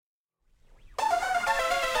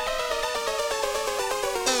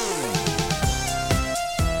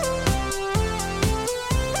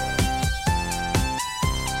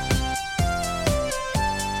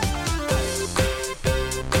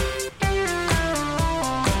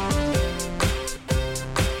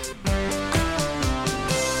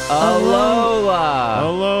Alola.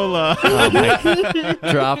 Alola. Oh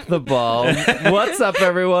my. Drop the ball. What's up,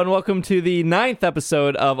 everyone? Welcome to the 9th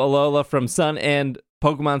episode of Alola from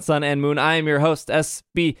Pokemon Sun and Moon. I am your host,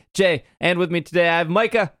 SBJ, and with me today I have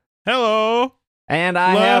Micah. Hello. And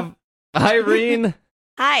I have Irene.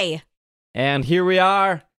 Hi. And here we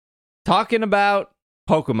are talking about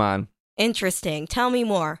Pokemon. Interesting. Tell me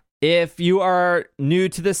more. If you are new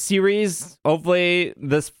to this series, hopefully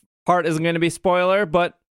this part isn't going to be spoiler,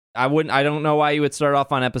 but I don't know why you would start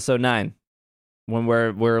off on episode 9 when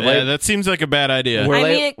we're late. Yeah, that seems like a bad idea. We're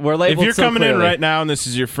late. If you're coming in right now and this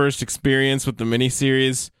is your first experience with the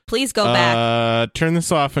miniseries, please go back. Turn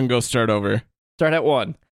this off and go start over. Start at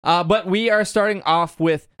 1. But we are starting off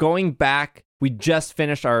with going back. We just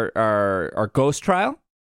finished our ghost trial,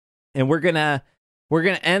 and we're gonna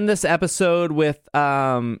end this episode with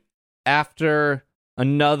after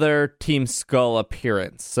another Team Skull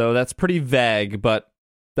appearance. So that's pretty vague, but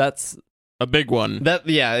that's a big one.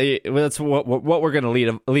 That's what we're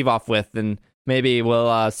gonna leave off with, and maybe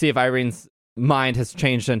we'll see if Irene's mind has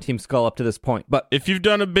changed on Team Skull up to this point. But if you've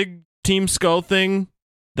done a big Team Skull thing,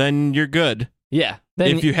 then you're good. Yeah.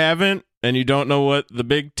 If you haven't and you don't know what the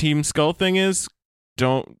big Team Skull thing is,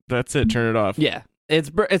 that's it. Turn it off. Yeah. It's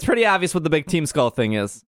pretty obvious what the big Team Skull thing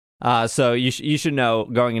is. So you should know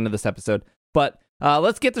going into this episode. But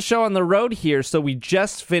let's get the show on the road here. So we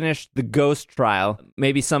just finished the ghost trial.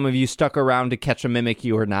 Maybe some of you stuck around to catch a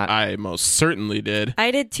Mimikyu or not. I most certainly did. I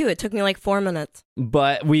did too. It took me like 4 minutes.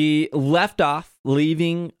 But we left off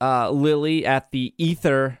leaving Lily at the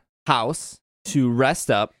Ether house to rest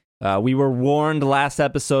up. We were warned last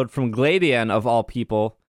episode from Gladian, of all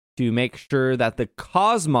people, to make sure that the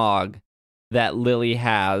Cosmog that Lily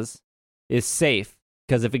has is safe,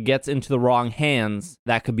 because if it gets into the wrong hands,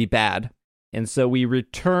 that could be bad. And so we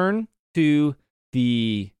return to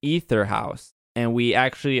the Ether house, and we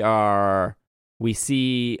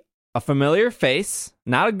see a familiar face,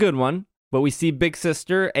 not a good one, but we see Big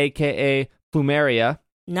Sister, aka Plumeria.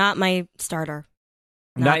 Not my starter.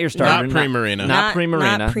 Not your starter. Not Primarina. Not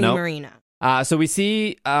Primarina. Not Primarina. So we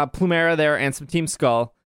see Plumeria there and some Team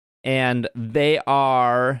Skull, and they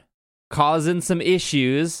are causing some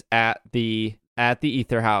issues at the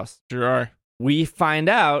Ether house. Sure are. We find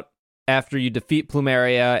out after you defeat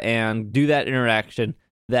Plumeria and do that interaction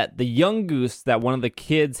that the Yungoos that one of the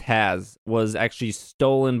kids has was actually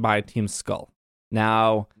stolen by Team Skull.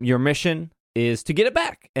 Now, your mission is to get it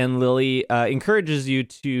back, and Lily encourages you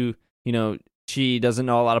to, she doesn't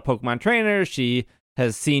know a lot of Pokemon trainers. She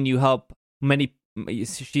has seen you help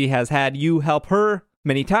she has had you help her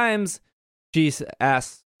many times. She's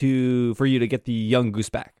asked for you to get the Yungoos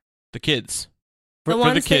back. The kids. The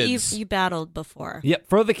ones kids. that you battled before. Yep,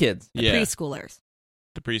 for the kids. The preschoolers.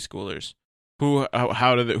 The preschoolers.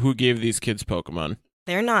 Who gave these kids Pokemon?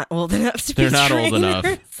 They're not old enough to be They're not trainers. old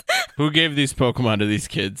enough. Who gave these Pokemon to these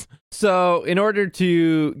kids? So, in order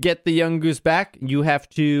to get the Yungoos back, you have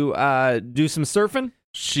to do some surfing.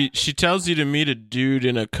 She tells you to meet a dude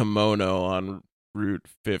in a kimono on Route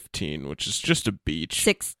 15, which is just a beach.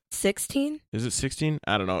 16? Is it 16?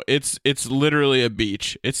 I don't know. It's literally a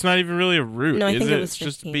beach. It's not even really a route. No, I think it was It's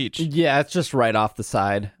just a beach. Yeah, it's just right off the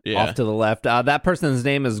side, off to the left. That person's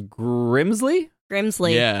name is Grimsley.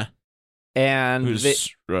 Yeah. And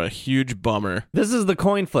who's a huge bummer. This is the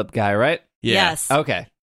coin flip guy, right? Yeah. Yes. Okay.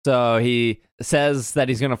 So he says that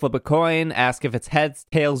he's going to flip a coin, ask if it's heads,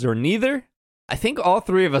 tails, or neither. I think all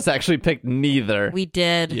three of us actually picked neither. We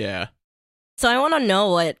did. Yeah. So I want to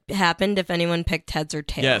know what happened if anyone picked heads or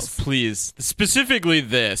tails. Yes, please. Specifically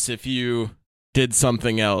this. If you did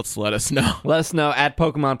something else, let us know. Let us know at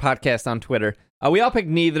Pokemon Podcast on Twitter. We all picked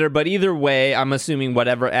neither, but either way, I'm assuming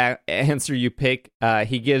whatever answer you pick,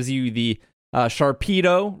 he gives you the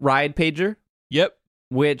Sharpedo ride pager. Yep.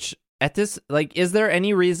 Which, at this, is there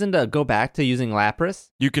any reason to go back to using Lapras?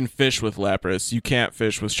 You can fish with Lapras. You can't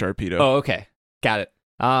fish with Sharpedo. Oh, okay. Got it.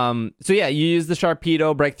 So yeah, you use the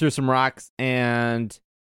Sharpedo, break through some rocks, and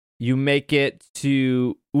you make it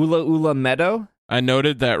to Ula Ula Meadow. I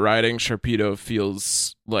noted that riding Sharpedo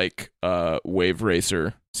feels like Wave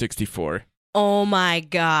Racer 64. Oh my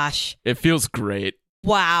gosh. It feels great.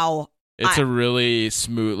 Wow. It's a really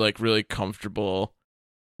smooth, really comfortable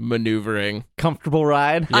maneuvering. Comfortable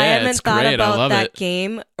ride? Yeah, I haven't it's thought great. about I love that it.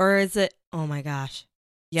 game, or is it? Oh my gosh.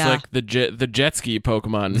 Yeah. It's like the jet ski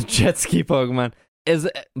Pokemon. The jet ski Pokemon.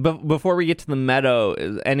 Before we get to the meadow,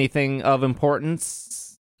 is anything of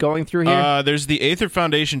importance going through here? There's the Aether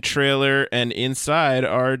Foundation trailer, and inside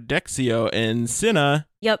are Dexio and Cinna.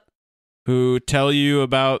 Yep. Who tell you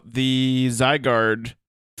about the Zygarde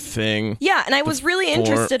thing. Yeah, and I was really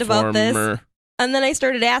interested about this. And then I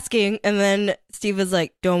started asking, and then Steve was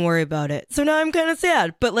like, don't worry about it. So now I'm kind of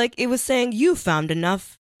sad. But like, it was saying you found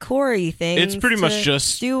enough Corey things. It's pretty much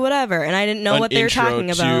just do whatever. And I didn't know what they were talking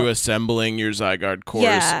to about. assembling your Zygarde cores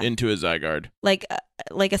into a Zygarde.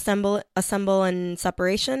 Like assemble and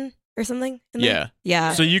separation or something?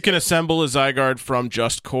 Yeah. So you can assemble a Zygarde from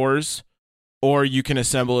just cores, or you can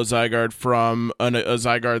assemble a Zygarde from a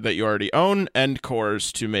Zygarde that you already own and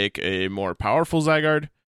cores to make a more powerful Zygarde.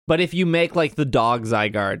 But if you make like the dog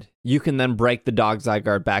Zygarde, you can then break the dog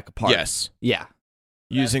Zygarde back apart. Yes. Yeah.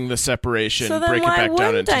 Using the separation, so then break it why back down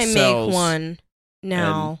wouldn't into I cells. make one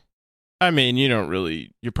now? I mean,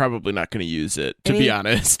 you're probably not going to use it, to be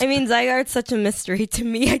honest. I mean, Zygarde's such a mystery to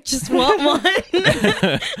me. I just want one. I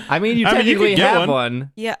mean, you I mean, you technically could get have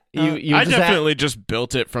one. Yeah. You I just definitely just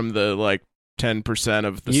built it from the like 10%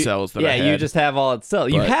 of the cells that I had. Yeah, you just have all its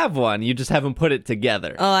cells. You But- have one. You just haven't put it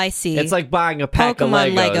together. Oh, I see. It's like buying a pack Pokemon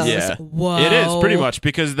of Legos. Legos. Yeah. Whoa. It is pretty much,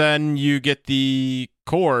 because then you get the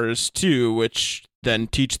cores too, which then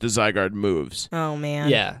teach the Zygarde moves. Oh, man.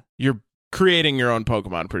 Yeah. You're creating your own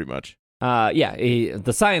Pokemon pretty much.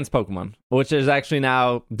 The science Pokemon, which is actually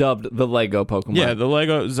now dubbed the Lego Pokemon. Yeah, the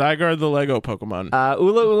Lego Zygarde, the Lego Pokemon.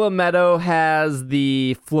 Ula Ula Meadow has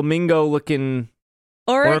the flamingo-looking,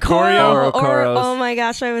 Oricorio. Oricoros. Oh my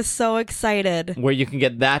gosh, I was so excited. where you can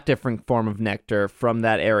get that different form of nectar from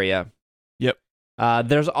that area. Yep.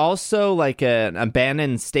 There's also like an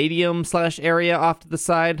abandoned stadium / area off to the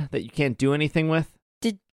side that you can't do anything with.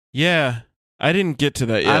 Yeah, I didn't get to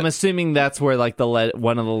that yet. I'm assuming that's where like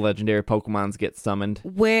one of the legendary Pokemons get summoned.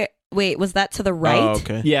 Wait, was that to the right? Oh,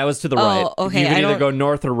 okay. Yeah, it was to the Oh, right. okay, You can I either don't- go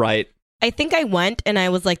north or right. I think I went and I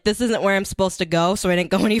was like, this isn't where I'm supposed to go, so I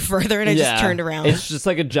didn't go any further and I just turned around. It's just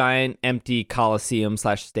like a giant empty coliseum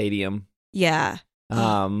 / stadium. Yeah.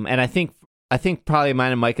 And I think probably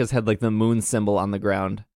mine and Micah's had like the moon symbol on the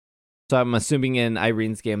ground. So I'm assuming in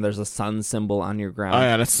Irene's game there's a sun symbol on your ground.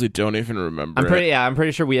 I honestly don't even remember I'm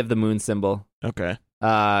pretty sure we have the moon symbol. Okay.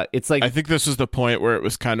 It's like I think this was the point where it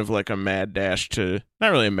was kind of like a mad dash to,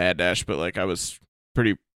 not really a mad dash, but like I was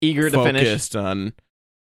pretty eager to finish. focused on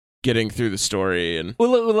getting through the story. And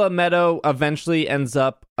Ula Ula Meadow eventually ends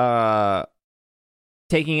up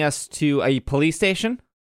taking us to a police station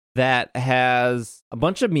that has a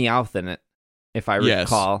bunch of Meowth in it, if I Yes.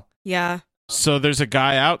 recall. Yeah. so there's a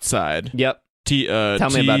guy outside, Yep. Tell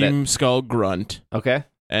me Team about it. Skull Grunt, Okay.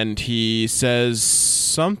 and he says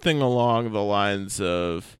something along the lines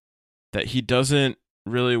of that he doesn't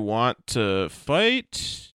really want to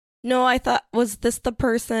fight. No, I thought, was this the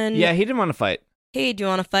person? Yeah, he didn't want to fight. Hey, do you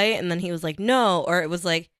want to fight? And then he was like, no. Or it was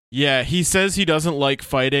like, Yeah, he says he doesn't like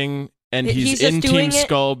fighting, and He's he's in just doing Team it,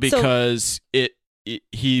 Skull so- because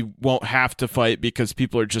he won't have to fight because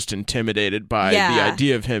people are just intimidated by the Yeah.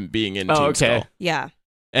 idea of him being in Oh, Team okay. Skull. yeah.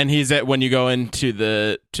 And he's at, when you go into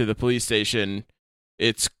the police station,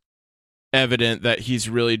 it's evident that he's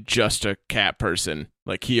really just a cat person.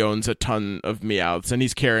 Like, he owns a ton of Meowths, and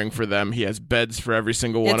he's caring for them. He has beds for every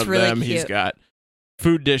single one It's of really them. He's cute. got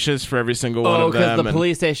food dishes for every single one Oh, of because them. the and-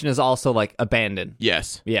 police station is also like abandoned.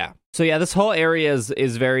 yes. Yeah. So yeah, this whole area is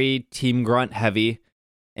Team Grunt heavy,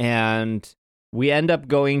 and we end up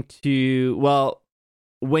going to, well,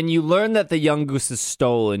 when you learn that the young goose is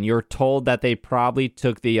stolen, you're told that they probably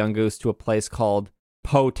took the young goose to a place called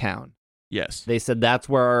Po Town. Yes. They said that's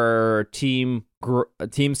where Team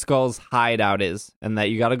Skull's hideout is, and that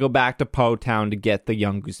you got to go back to Po Town to get the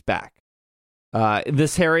young goose back.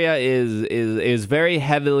 This area is very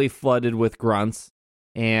heavily flooded with grunts,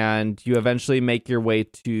 and you eventually make your way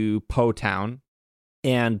to Po Town.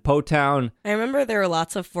 And Po Town, I remember there were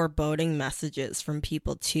lots of foreboding messages from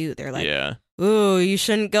people too. They're like, yeah. ooh, you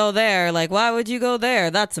shouldn't go there. Like, why would you go there?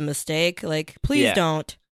 That's a mistake. Like, please Yeah.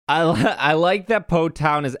 don't. I like that Po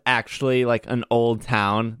Town is actually like an old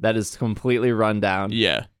town that is completely run down.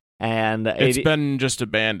 Yeah. And It's been just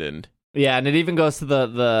abandoned. yeah, and it even goes to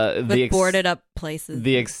the Boarded up places.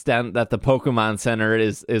 the extent that the Pokemon Center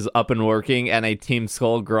is up and working, and a Team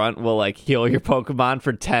Skull Grunt will like heal your Pokemon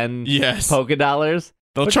for 10 Yes. $10.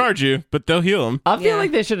 They'll charge you, but they'll heal them. I feel Yeah.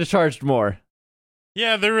 like they should have charged more.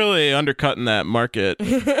 Yeah, they're really undercutting that market.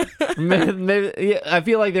 Maybe, yeah, I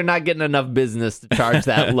feel like they're not getting enough business to charge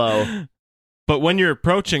that low. But when you're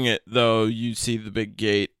approaching it, though, you see the big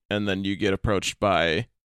gate, and then you get approached by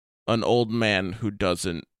an old man who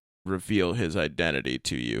doesn't reveal his identity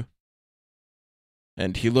to you.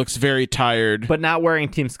 And he looks very tired, But not wearing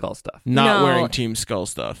Team Skull stuff. not No. wearing Team Skull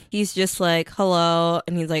stuff. He's just like, hello.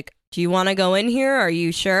 And he's like, do you want to go in here? Are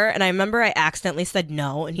you sure? And I remember I accidentally said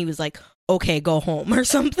no. And he was like, okay, go home or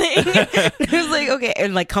something. It was like, okay,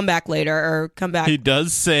 and like come back later or come back. He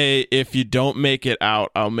does say, if you don't make it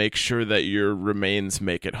out, I'll make sure that your remains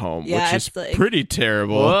make it home, Yeah, which is it's like- pretty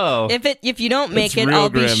terrible. Whoa. If you don't make It's it, real I'll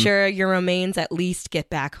be grim. sure your remains at least get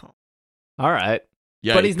back home. All right.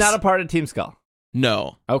 Yikes. But he's not a part of Team Skull.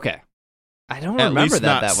 No. Okay. I don't At remember least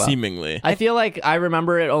not that well. seemingly. I feel like I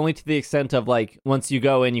remember it only to the extent of like once you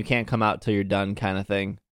go in, you can't come out till you're done kind of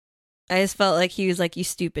thing. I just felt like he was like, you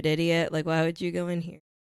stupid idiot. Like, why would you go in here?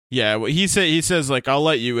 Yeah, well, he says like, I'll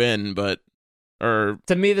let you in, but To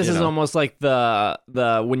me, this You is know. almost like the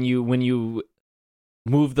when you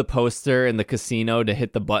move the poster in the casino to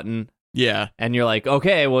hit the button, yeah, and you're like,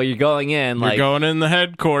 okay, well, you're going in, you're like going in the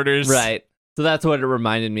headquarters. right. So that's what it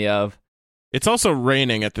reminded me of. It's also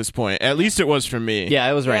raining at this point. At least it was for me. Yeah,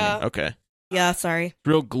 it was raining. Yeah. Okay. Yeah, sorry.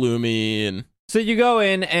 Real gloomy and So you go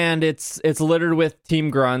in and it's littered with team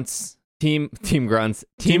grunts, team grunts,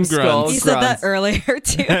 Team skull grunts. You said that grunts. earlier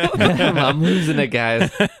too. I'm losing it,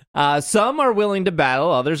 guys. Some are willing to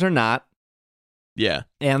battle, others are not. yeah.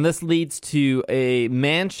 And this leads to a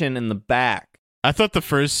mansion in the back. I thought the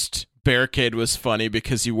first barricade was funny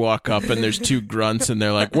because you walk up and there's two grunts and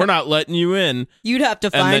they're like, "We're not letting you in." You'd have to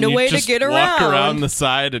And find then a you way to just get walk around. around the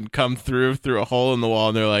side and come through a hole in the wall,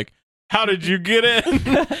 and they're like, "How did you get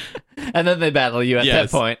in?" And then they battle you at that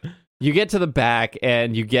Yes. point. You get to the back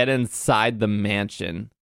and you get inside the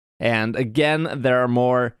mansion. And again, there are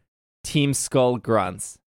more Team Skull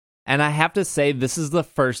grunts. And I have to say, this is the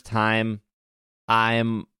first time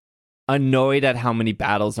I'm annoyed at how many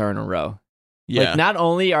battles are in a row. yeah. Like, not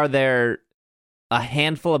only are there a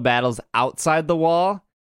handful of battles outside the wall,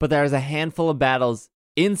 but there's a handful of battles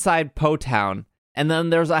inside Po Town. And then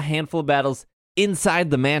there's a handful of battles inside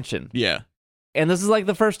the mansion. yeah. And this is like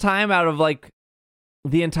the first time out of like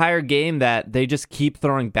the entire game that they just keep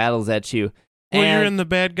throwing battles at you. Well, And you're in the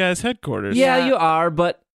bad guy's headquarters. yeah, Yeah. you are,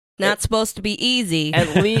 but Not supposed to be easy.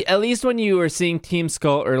 at least when you were seeing Team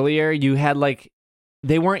Skull earlier, you had like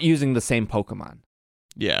they weren't using the same Pokemon.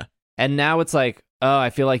 Yeah. And now it's like, oh, I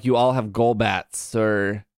feel like you all have Golbats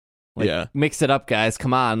or like Yeah. mix it up, guys.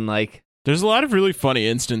 Come on, like There's a lot of really funny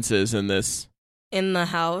instances in this. In the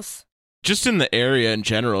house. Just in the area in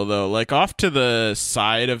general, though. Like, off to the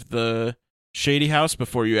side of the Shady House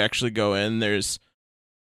before you actually go in, there's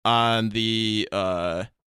on the,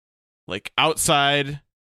 like, outside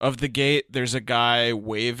of the gate, there's a guy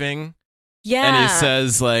waving. Yeah. And he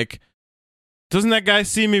says, like, doesn't that guy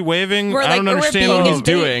see me waving? We're I like, don't we're understand being what he's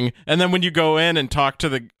invaded. doing. And then when you go in and talk to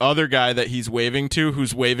the other guy that he's waving to,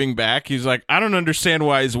 who's waving back, he's like, I don't understand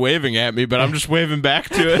why he's waving at me, but I'm just waving back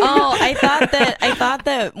to it. Oh, I thought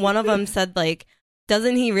that one of them said like,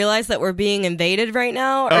 doesn't he realize that we're being invaded right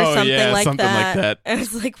now or Oh, something yeah, like something like that. I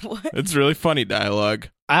was like, what? It's really funny dialogue.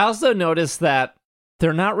 I also noticed that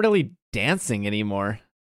they're not really dancing anymore.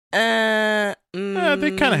 They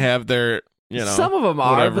kind of have their, you know. Some of them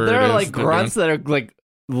are, whatever but there it are is like they're grunts that are like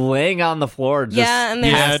laying on the floor, just Yeah, and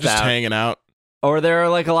they're- Yeah, passed just out. hanging out. Or there are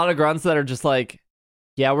like a lot of grunts that are just like,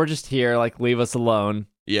 yeah, we're just here, like leave us alone.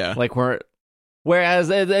 Yeah. Like whereas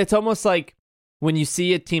it's almost like when you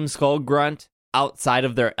see a Team Skull grunt outside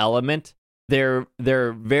of their element, they're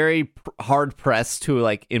very hard pressed to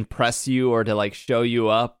like impress you or to like show you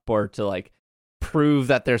up or to like prove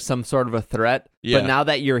that there's some sort of a threat. Yeah. But now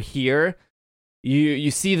that you're here, you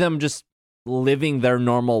see them just living their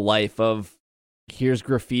normal life of here's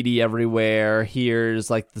graffiti everywhere, here's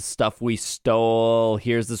like the stuff we stole,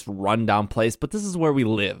 here's this rundown place, but this is where we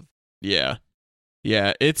live. Yeah.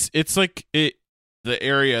 Yeah, it's like the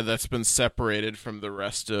area that's been separated from the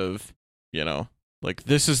rest of, you know, like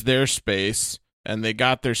this is their space and they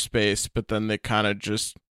got their space, but then they kind of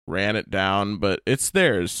just ran it down, but it's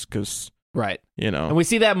theirs cuz, Right. you know. And we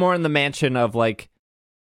see that more in the mansion of like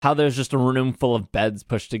how there's just a room full of beds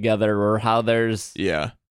pushed together, or how there's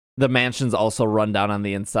Yeah. the mansion's also run down on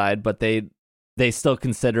the inside, but they still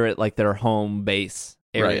consider it like their home base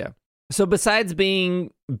area. Right. So besides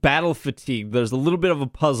being battle fatigued, there's a little bit of a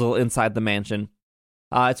puzzle inside the mansion.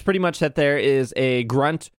 It's pretty much that there is a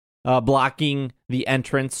grunt blocking the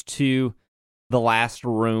entrance to the last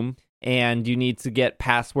room, and you need to get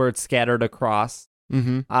passwords scattered across.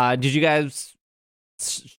 Mhm. Did you guys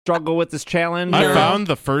struggle with this challenge? I No. found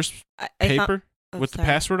the first I found- paper oh, with the sorry.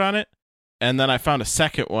 password on it, and then I found a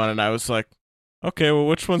second one and I was like, okay, well,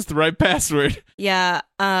 which one's the right password? Yeah,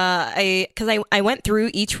 I went through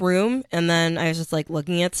each room and then I was just like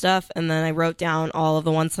looking at stuff and then I wrote down all of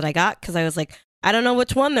the ones that I got because I was like, I don't know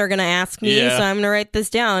which one they're gonna ask me, Yeah. so I'm gonna write this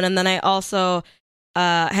down. And then I also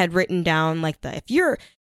had written down like if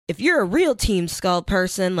you're a real Team Skull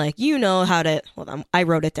person, like you know how to. Well, I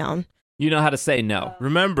wrote it down. You know how to say no.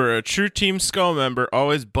 Remember, a true Team Skull member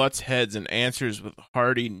always butts heads and answers with a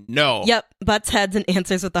hearty no. Yep, butts heads and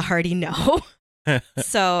answers with a hearty no.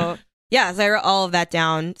 So, yeah, so I wrote all of that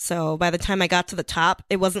down. So by the time I got to the top,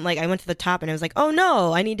 it wasn't like I went to the top and it was like, oh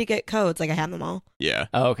no, I need to get codes. Like I had them all. Yeah.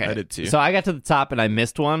 Oh, okay. I did too. So I got to the top and I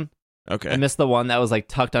missed one. Okay. I missed the one that was like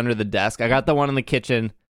tucked under the desk. I got the one in the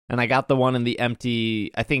kitchen and I got the one in the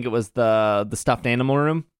empty, I think it was the stuffed animal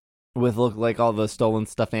room with look like all the stolen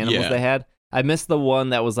stuffed animals Yeah. they had. I missed the one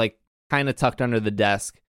that was like kind of tucked under the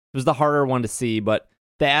desk. It was the harder one to see, but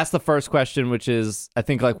they asked the first question, which is, I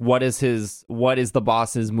think, like, what is the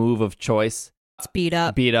boss's move of choice? Speed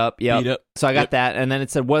up. Beat up. Yep. Beat up. So I got Yep. that, and then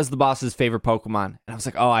it said, "What is the boss's favorite Pokemon?" And I was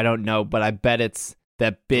like, "Oh, I don't know, but I bet it's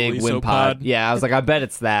that big Lisopod? Wimpod." Yeah, I was like, "I bet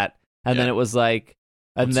it's that." And then Yeah. it was like,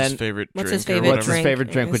 and What's then his favorite What's drink his or favorite what's whatever? his drink?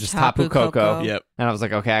 favorite drink, which It's is Tapu Koko. Yep. And I was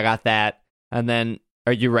like, "Okay, I got that." And then,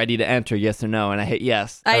 are you ready to enter? Yes or no? And I hit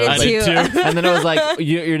yes. I was did like- too. And then it was like,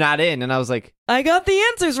 you're not in. And I was like, I got the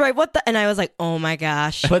answers right. What the? And I was like, oh my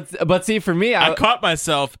gosh. but see, for me, I caught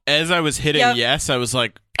myself as I was hitting Yep. yes. I was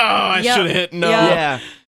like, oh, I Yep. should have hit no. Yep. yeah.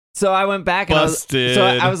 So I went back and Busted.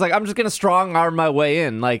 I was like, I'm just gonna strong arm my way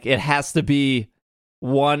in. Like it has to be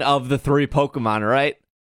one of the 3 Pokemon, right?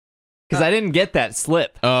 Because I didn't get that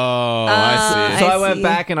slip. Oh, I see. So I I went see.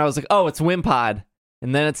 back and I was like, oh, it's Wimpod.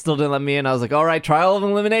 And then it still didn't let me in. I was like, all right, trial of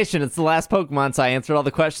elimination. It's the last Pokemon. So I answered all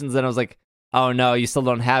the questions and I was like, oh no, you still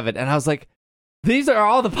don't have it. And I was like, these are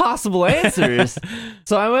all the possible answers.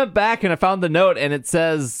 So I went back and I found the note and it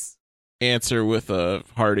says, Answer with a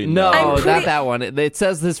hearty no, I'm not pretty- that one. It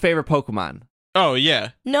says his favorite Pokemon. Oh, yeah.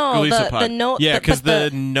 No, the Lisopod. note. Yeah, but because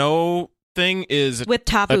the no thing is with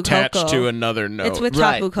Tapu attached Koko. to another note. It's with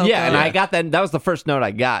Right. Tapu Koko. Yeah, and Yeah. I got that. That was the first note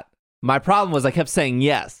I got. My problem was I kept saying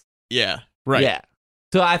yes. Yeah, right. Yeah.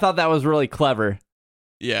 So I thought that was really clever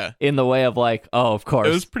Yeah. in the way of like, oh, of course.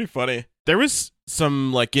 It was pretty funny. There was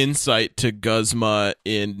some like insight to Guzma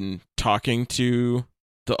in talking to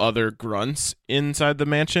the other grunts inside the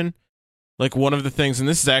mansion. Like one of the things, and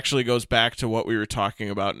this actually goes back to what we were talking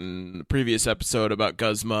about in the previous episode about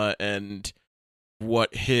Guzma and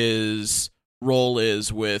what his role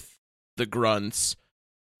is with the grunts,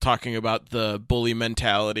 talking about the bully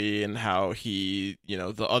mentality and how he,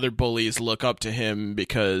 the other bullies look up to him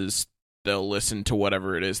because they'll listen to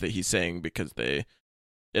whatever it is that he's saying because they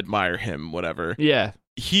admire him, whatever. Yeah.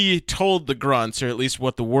 He told the grunts, or at least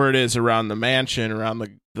what the word is around the mansion, around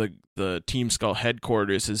the Team Skull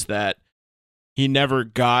headquarters, is that he never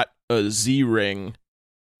got a Z-ring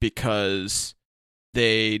because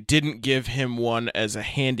they didn't give him one as a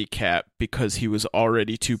handicap because he was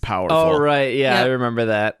already too powerful. Oh, right. Yeah, Yep. I remember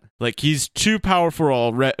that. Like he's too powerful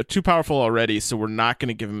already, so we're not going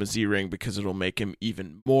to give him a Z-ring because it'll make him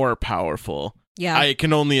even more powerful. Yeah. I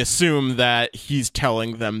can only assume that he's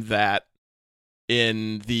telling them that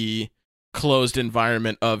in the closed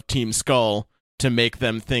environment of Team Skull to make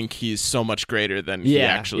them think he's so much greater than he Yeah,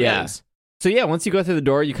 actually yeah. is. So yeah, once you go through the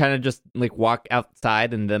door, you kind of just like walk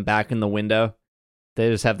outside and then back in the window. They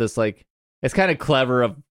just have this like, it's kind of clever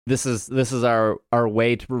of this is our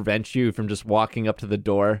way to prevent you from just walking up to the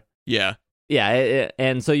door. Yeah. Yeah,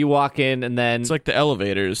 and so you walk in and then It's like the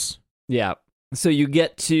elevators. yeah. So you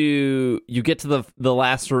get to the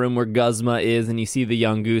last room where Guzma is, and you see the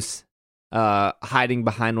young goose hiding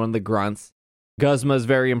behind one of the grunts. Guzma is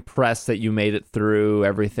very impressed that you made it through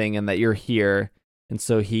everything and that you're here, and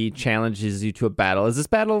so he challenges you to a battle. Is this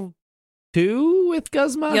battle 2 with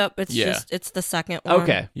Guzma? Yep. It's Yeah. it's the second one.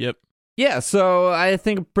 Okay. Yep. Yeah. So I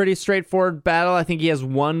think a pretty straightforward battle. I think he has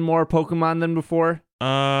one more Pokemon than before.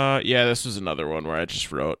 Yeah, this was another one where I just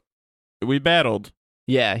wrote, we battled.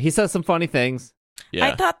 Yeah, he says some funny things. Yeah.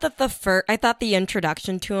 I thought that the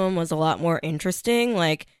introduction to him was a lot more interesting.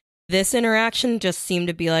 Like this interaction just seemed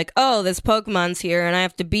to be like, oh, this Pokemon's here and I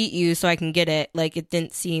have to beat you so I can get it. Like it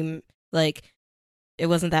didn't seem like it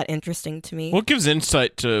wasn't that interesting to me. Well, it gives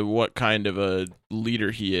insight to what kind of a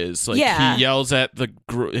leader he is. Like Yeah. he yells at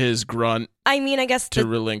his grunt I mean, I guess to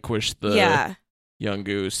relinquish the yeah. young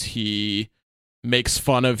goose. He makes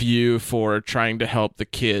fun of you for trying to help the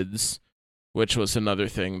kids, which was another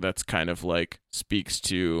thing that's kind of like speaks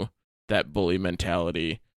to that bully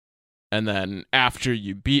mentality. And then after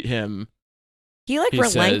you beat him, He like He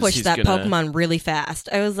says relinquished he's that gonna- Pokemon really fast.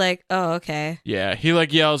 I was like, oh, okay. yeah, he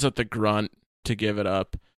like yells at the grunt to give it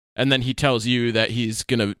up. And then he tells you that he's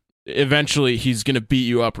gonna beat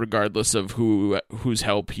you up regardless of whose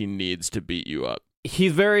help he needs to beat you up.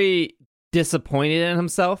 He's very disappointed in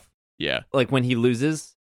himself. Yeah. Like when he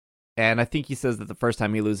loses, and I think he says that the first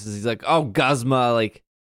time he loses, he's like, "Oh, Guzma, like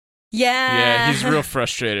Yeah. he's real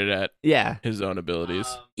frustrated at Yeah. his own abilities.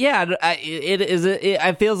 Yeah,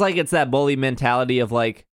 it feels like it's that bully mentality of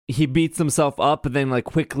like he beats himself up and then like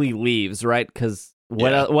quickly leaves, right? Because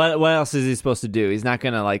what else is he supposed to do? He's not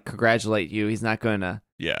gonna like congratulate you. He's not gonna.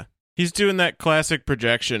 Yeah. He's doing that classic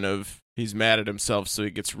projection of he's mad at himself, so he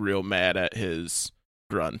gets real mad at his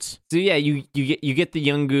grunts. So yeah, you get the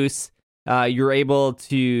young goose. You're able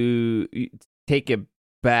to take it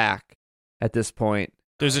back at this point.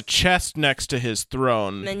 There's a chest next to his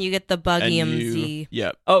throne. And then you get the Buggy and MZ.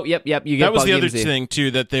 Yep. Oh, yep. You get That was Buggy the other MZ. thing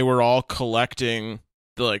too, that they were all collecting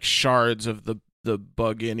the like shards of the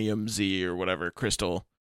Buganium Z or whatever crystal.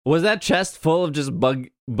 Was that chest full of just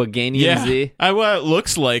Buganium Yeah. Z? Well, it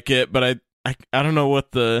looks like it, but I don't know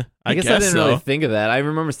what the. I guess I guess didn't so. really think of that. I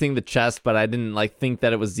remember seeing the chest, but I didn't like think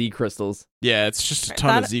that it was Z crystals. Yeah, it's just a I ton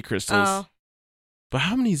of thought- Z crystals. Oh. But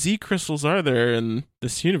how many Z crystals are there in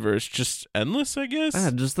this universe? Just endless, I guess.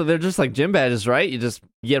 They're just like gym badges, right? You just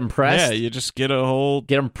get them pressed. Yeah, you just get a whole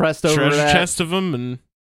Get them pressed over treasure that. chest of them and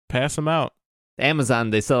pass them out. Amazon,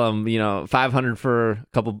 they sell them, 500 for a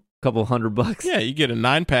couple $100. Yeah, you get a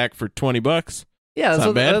 9-pack for $20. Yeah, It's that's not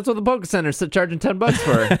what, bad. that's what the Poke Center's charging $10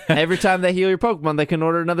 for. Every time they heal your Pokemon, they can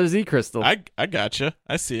order another Z crystal. I gotcha.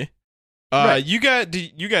 I see. Right. You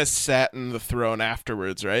guys sat in the throne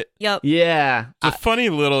afterwards, right? Yep. Yeah, It's a funny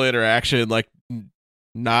little interaction, like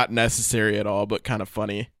not necessary at all, but kind of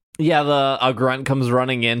funny. yeah. A grunt comes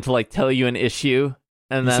running in to like tell you an issue,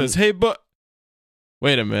 and He then says, "Hey, but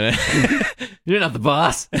wait a minute." you're not the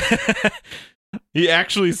boss. He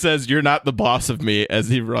actually says, "You're not the boss of me," as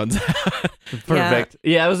he runs out. Perfect.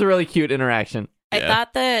 Yeah, it was a really cute interaction. I Yeah.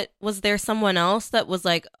 thought that, was there someone else that was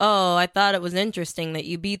like, oh, I thought it was interesting that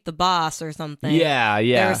you beat the boss or something. Yeah, There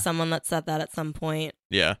yeah. was someone that said that at some point.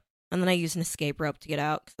 Yeah. And then I used an escape rope to get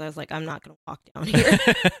out because I was like, I'm not going to walk down here.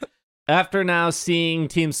 After now seeing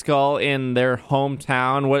Team Skull in their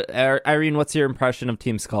hometown, Irene? What's your impression of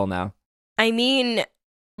Team Skull now? I mean,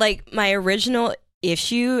 like, my original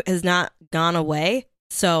issue has not gone away.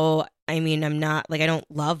 So, I mean, I'm not, like, I don't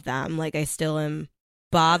love them. Like, I still am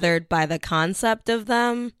bothered by the concept of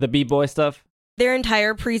them. The B-boy stuff. Their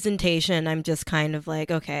entire presentation, I'm just kind of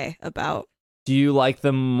like, okay, about. Do you like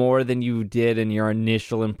them more than you did in your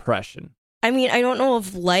initial impression? I mean, I don't know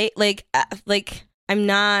if like I'm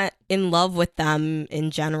not in love with them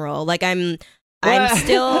in general. Like I'm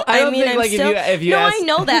still. I don't mean, think, I'm like, still. if you No, ask- I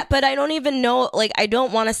know that, but I don't even know. Like, I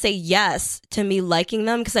don't want to say yes to me liking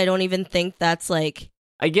them because I don't even think that's like.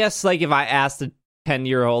 I guess, like, if I asked a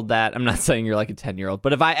 10-year-old that, I'm not saying you're like a 10-year-old,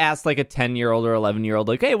 but if I asked like a 10-year-old or 11-year-old,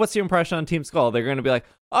 like, hey, what's your impression on Team Skull? They're going to be like,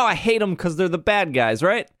 oh, I hate them because they're the bad guys,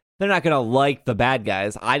 right? They're not going to like the bad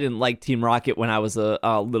guys. I didn't like Team Rocket when I was a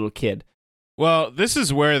little kid. Well, this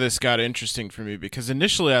is where this got interesting for me because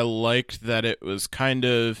initially I liked that it was kind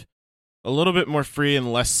of a little bit more free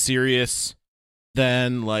and less serious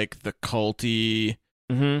than like the culty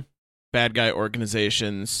Mm-hmm. bad guy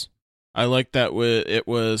organizations. I liked that it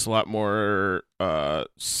was a lot more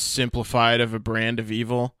simplified of a brand of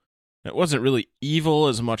evil. It wasn't really evil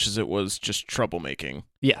as much as it was just troublemaking.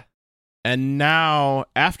 Yeah. And now,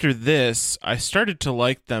 after this, I started to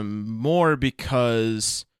like them more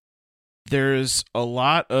because there's a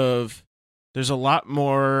lot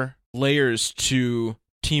more layers to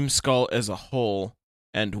Team Skull as a whole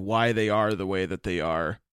and why they are the way that they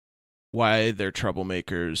are, why they're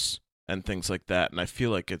troublemakers and things like that. And I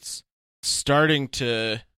feel like it's starting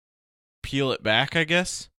to peel it back, I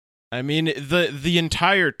guess. I mean, the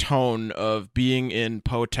entire tone of being in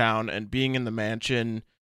Po Town and being in the mansion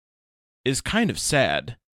is kind of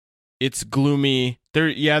sad. It's gloomy.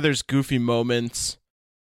 There's goofy moments.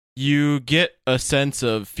 You get a sense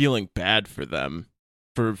of feeling bad for them,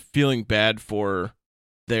 for feeling bad for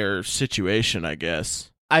their situation, I guess.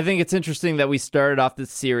 I think it's interesting that we started off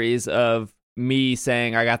this series of me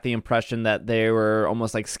saying I got the impression that they were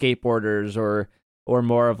almost like skateboarders or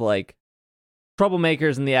more of like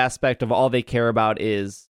troublemakers in the aspect of all they care about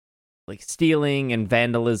is like stealing and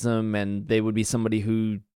vandalism, and they would be somebody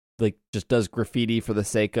who like just does graffiti for the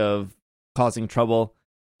sake of causing trouble.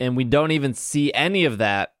 And we don't even see any of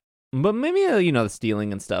that, but maybe the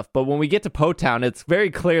stealing and stuff. But when we get to Po Town, it's very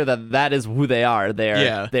clear that is who they are.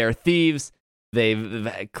 They're thieves.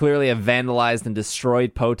 They've clearly have vandalized and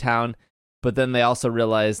destroyed Po Town, but then they also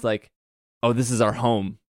realize like, oh, this is our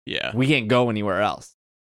home. Yeah. We can't go anywhere else.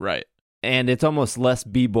 Right. And it's almost less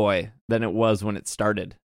B-boy than it was when it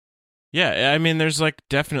started. Yeah, I mean, there's like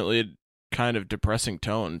definitely a kind of depressing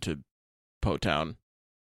tone to Po Town.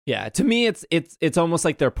 Yeah, to me, it's almost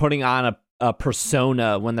like they're putting on a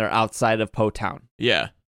persona when they're outside of Po Town. Yeah.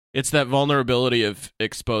 It's that vulnerability of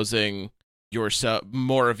exposing yourself,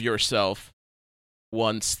 more of yourself,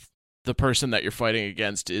 once the person that you're fighting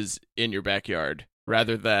against is in your backyard,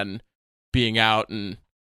 rather than being out and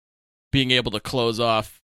being able to close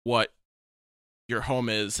off what your home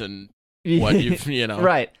is and what you've,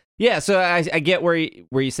 Right. Yeah, so I get where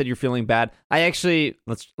you said you're feeling bad. I actually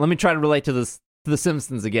let me try to relate to the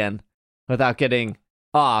Simpsons again without getting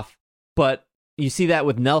off. But you see that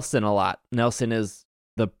with Nelson a lot. Nelson is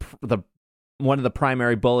the one of the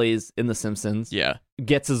primary bullies in the Simpsons. Yeah.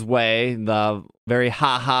 Gets his way, the very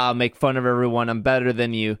make fun of everyone, I'm better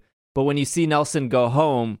than you. But when you see Nelson go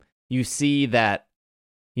home, you see that,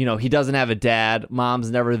 he doesn't have a dad,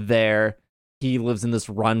 mom's never there. He lives in this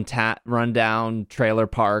rundown trailer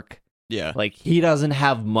park. Yeah. Like, he doesn't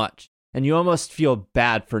have much. And you almost feel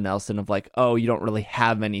bad for Nelson of like, oh, you don't really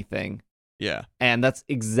have anything. Yeah. And that's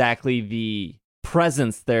exactly the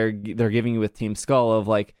presence they're giving you with Team Skull of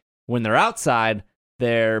like, when they're outside,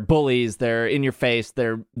 they're bullies, they're in your face,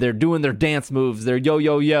 they're doing their dance moves, they're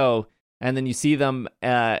yo. And then you see them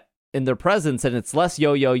in their presence and it's less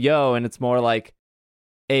yo, and it's more like,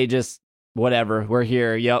 hey, just whatever, we're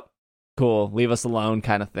here, yep. Cool, leave us alone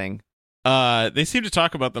kind of thing. They seem to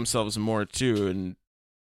talk about themselves more too, and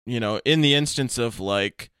in the instance of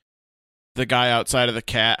like the guy outside of the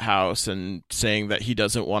cat house and saying that he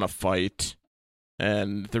doesn't want to fight,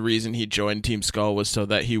 and the reason he joined Team Skull was so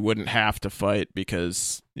that he wouldn't have to fight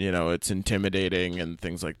because it's intimidating and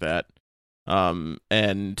things like that.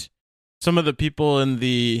 And some of the people in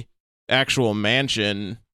the actual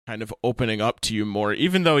mansion kind of opening up to you more,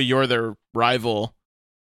 even though you're their rival.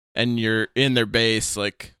 And you're in their base,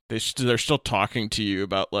 like they're still talking to you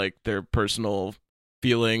about like their personal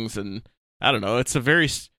feelings, and I don't know. It's a very,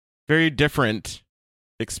 very different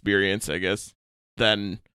experience, I guess,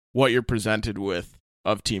 than what you're presented with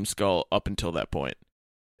of Team Skull up until that point,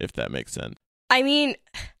 if that makes sense. I mean,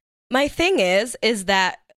 my thing is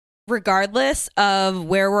that regardless of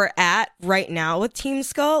where we're at right now with Team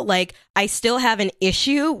Skull, like I still have an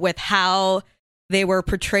issue with how they were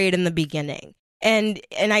portrayed in the beginning. And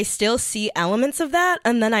I still see elements of that.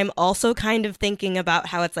 And then I'm also kind of thinking about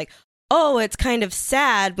how it's like, oh, it's kind of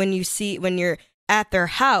sad when you're at their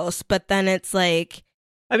house. But then it's like,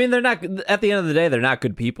 I mean, they're not, at the end of the day, they're not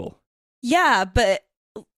good people. Yeah, but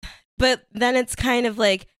then it's kind of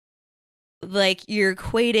like you're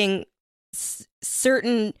equating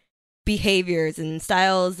certain behaviors and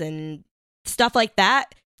styles and stuff like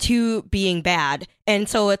that to being bad. And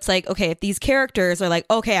so it's like, okay, if these characters are like,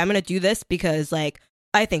 okay, I'm gonna do this because like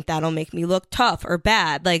I think that'll make me look tough or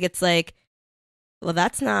bad, like it's like, well,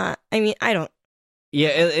 that's not, I mean, I don't. Yeah,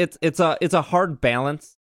 it's a hard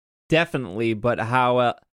balance, definitely. But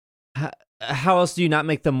how else do you not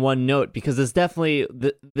make them one note? Because it's definitely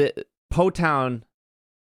the Po-Town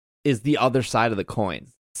is the other side of the coin.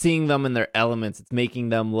 Seeing them in their elements, it's making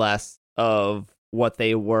them less of what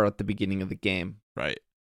they were at the beginning of the game. Right.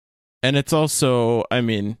 And it's also, I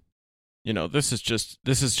mean, this is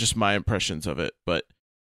just my impressions of it, but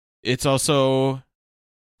it's also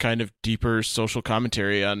kind of deeper social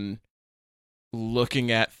commentary on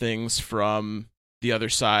looking at things from the other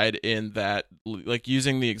side, in that, like,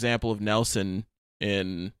 using the example of Nelson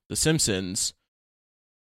in The Simpsons,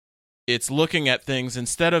 it's looking at things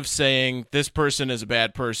instead of saying this person is a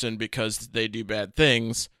bad person because they do bad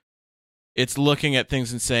things. It's looking at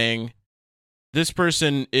things and saying, this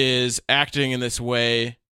person is acting in this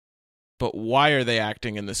way, but why are they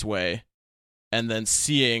acting in this way? And then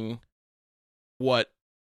seeing what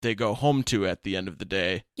they go home to at the end of the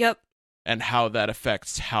day. Yep. And how that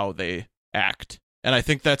affects how they act. And I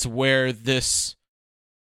think that's where this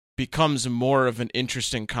becomes more of an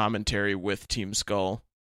interesting commentary with Team Skull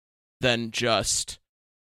than just,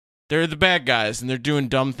 they're the bad guys and they're doing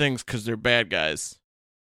dumb things because they're bad guys.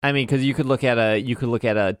 I mean, because you could look at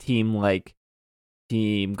a team like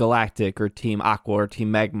Team Galactic or Team Aqua or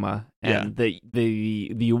Team Magma, and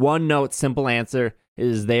the one note simple answer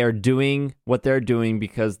is they are doing what they're doing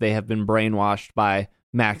because they have been brainwashed by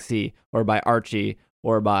Maxie or by Archie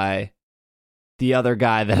or by the other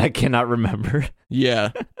guy that I cannot remember. Yeah,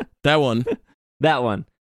 that one. That one.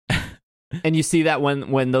 And you see that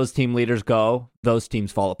when those team leaders go, those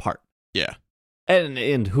teams fall apart. Yeah.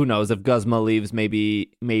 And who knows, if Guzma leaves, maybe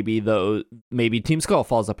Team Skull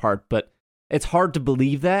falls apart, but it's hard to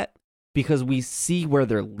believe that because we see where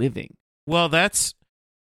they're living. Well, that's...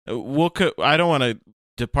 I don't want to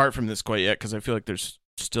depart from this quite yet because I feel like there's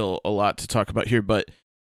still a lot to talk about here, but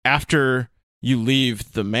after you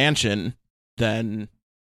leave the mansion, then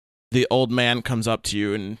the old man comes up to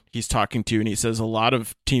you and he's talking to you and he says a lot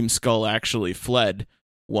of Team Skull actually fled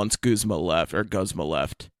once Guzma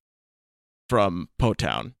left from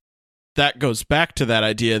Po-Town. that goes back to that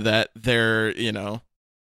idea that they're,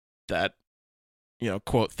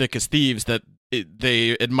 quote, thick as thieves, that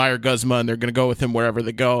they admire Guzma and they're going to go with him wherever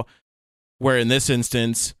they go. Where in this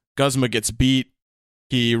instance, Guzma gets beat,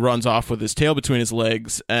 he runs off with his tail between his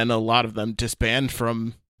legs, and a lot of them disband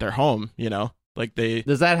from their home, Like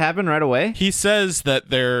Does that happen right away? He says that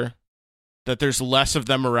there's less of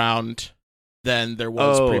them around than there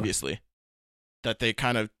was previously. That they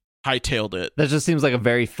kind of hightailed it. That just seems like a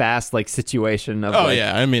very fast situation of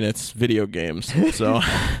yeah, I mean it's video games. So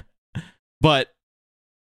but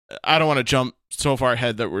I don't want to jump so far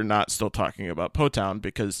ahead that we're not still talking about Po-Town,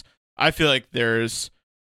 because I feel like there's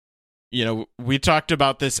we talked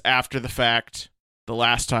about this after the fact the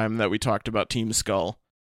last time that we talked about Team Skull,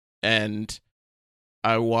 and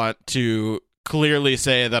I want to clearly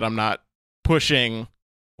say that I'm not pushing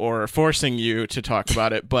or forcing you to talk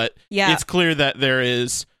about it, but it's clear that there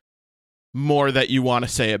is more that you want to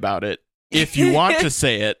say about it. If you want to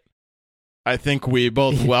say it, I think we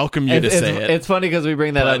both welcome you to say it. It's funny because we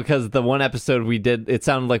bring that up because the one episode we did, it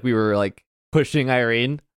sounded like we were like pushing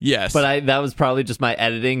Irene. Yes. But that was probably just my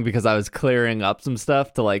editing because I was clearing up some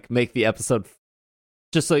stuff to like make the episode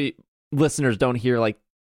just so listeners don't hear like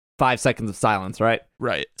 5 seconds of silence, right?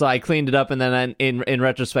 Right. So I cleaned it up, and then in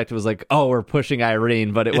retrospect, it was like, oh, we're pushing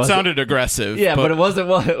Irene, but it sounded aggressive. Yeah, but it wasn't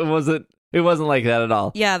like that at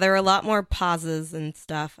all. Yeah, there were a lot more pauses and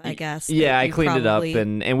stuff, I guess. Yeah, I cleaned it up,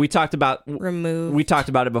 and we talked about We talked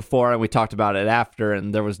about it before, and we talked about it after,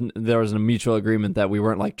 and there was a mutual agreement that we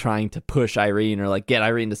weren't like trying to push Irene or like get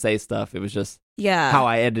Irene to say stuff. It was just how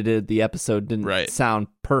I edited the episode didn't sound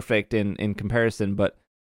perfect in comparison, but.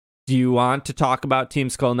 Do you want to talk about Team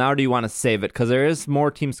Skull now, or do you want to save it? Because there is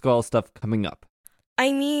more Team Skull stuff coming up.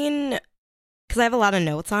 I mean, because I have a lot of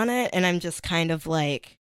notes on it, and I'm just kind of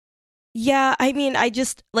like,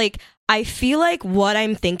 I feel like what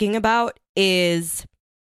I'm thinking about is,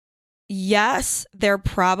 yes, they're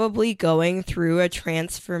probably going through a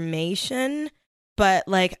transformation, but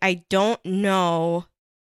like, I don't know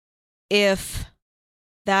if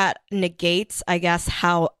that negates, I guess,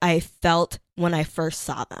 how I felt when I first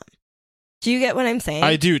saw them. Do you get what I'm saying?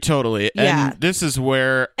 I do, totally. Yeah. And this is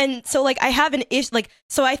where... And so, like, I have an issue, like,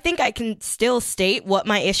 so I think I can still state what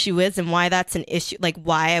my issue is and why that's an issue, like,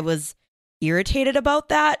 why I was irritated about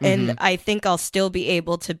that. Mm-hmm. And I think I'll still be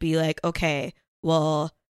able to be like, okay,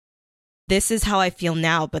 well, this is how I feel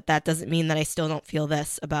now, but that doesn't mean that I still don't feel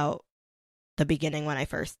this about the beginning when I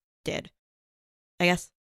first did. I guess.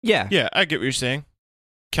 Yeah. Yeah, I get what you're saying.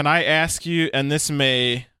 Can I ask you, and this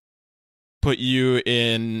may put you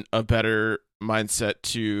in a better mindset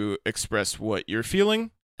to express what you're feeling?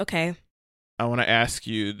 Okay. I want to ask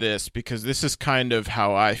you this because this is kind of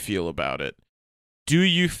how I feel about it. Do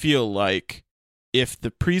you feel like if the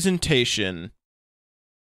presentation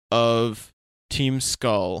of Team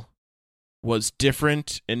Skull was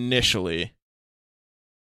different initially,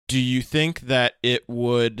 do you think that you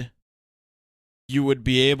would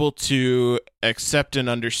be able to accept and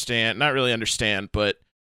understand, not really understand, but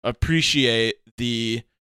appreciate the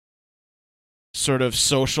sort of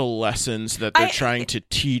social lessons that they're trying to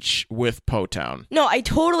teach with Po-Town? No, I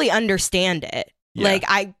totally understand it. Yeah.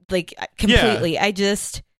 Completely. Yeah. I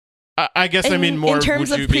just... I guess I mean more in terms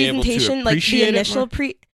would of you be able to presentation, like the initial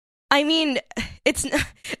I mean, it's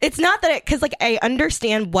not that because like I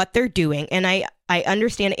understand what they're doing and I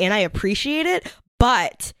understand and I appreciate it,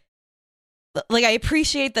 but like I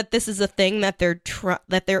appreciate that this is a thing that they're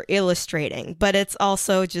illustrating, but it's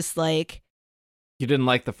also just like you didn't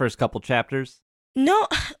like the first couple chapters? No,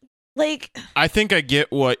 like I think I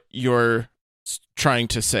get what you're trying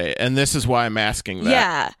to say, and this is why I'm asking that.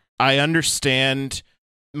 Yeah. I understand.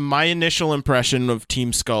 My initial impression of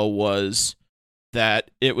Team Skull was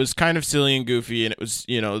that it was kind of silly and goofy, and it was,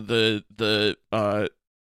 the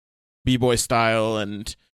B-boy style,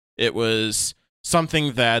 and it was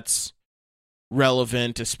something that's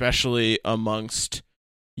relevant, especially amongst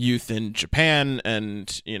youth in Japan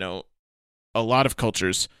and, a lot of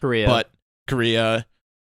cultures. Korea.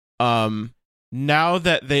 Now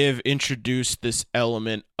that they have introduced this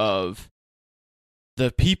element of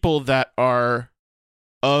the people that are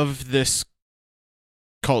of this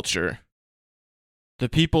culture, the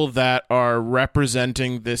people that are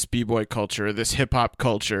representing this b-boy culture, this hip-hop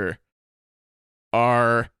culture,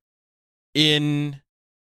 are in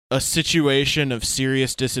a situation of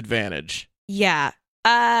serious disadvantage. Yeah.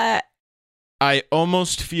 I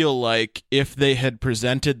almost feel like if they had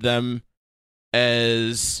presented them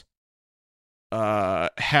as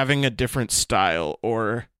having a different style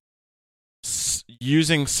or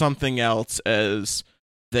using something else as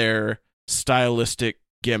their stylistic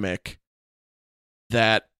gimmick,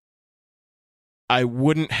 that I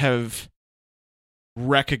wouldn't have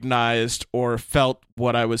recognized or felt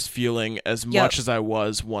what I was feeling as much as I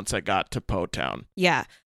was once I got to Po Town. Yeah.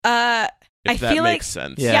 If that feel makes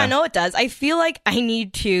sense. Yeah, no, it does. I feel like I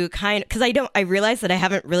need to because I realize that I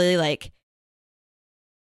haven't really like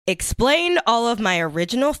explained all of my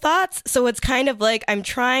original thoughts. So it's kind of like I'm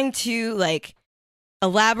trying to like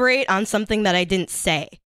elaborate on something that I didn't say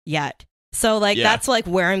yet. So like that's like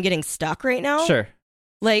where I'm getting stuck right now. Sure.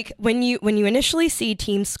 Like when you initially see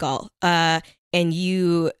Team Skull, and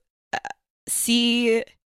you see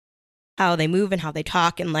how they move and how they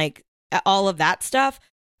talk and like all of that stuff.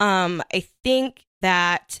 I think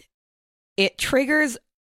that it triggers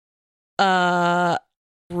a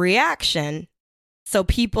reaction, so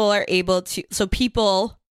people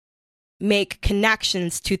make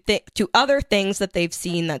connections to other things that they've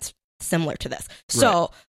seen that's similar to this.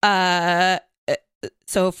 Right.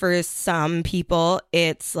 So for some people,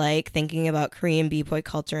 it's like thinking about Korean b-boy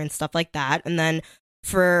culture and stuff like that, and then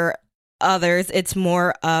for others, it's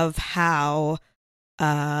more of how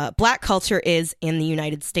Black culture is in the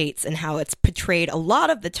United States and how it's portrayed a lot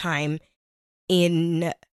of the time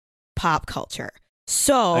in pop culture.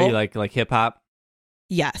 So, are you like hip hop?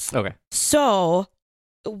 Yes. Okay. So,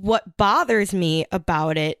 what bothers me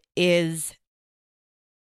about it is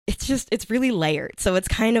it's really layered. So it's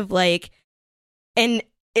kind of like, and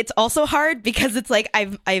it's also hard because it's like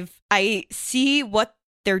I see what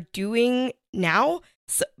they're doing now.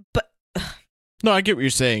 So, but no, I get what you're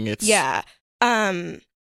saying. It's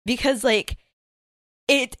because like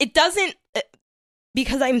it doesn't,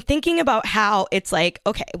 because I'm thinking about how it's like,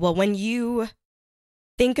 okay, well, when you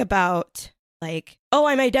think about like, oh,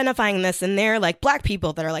 I'm identifying this and they're like Black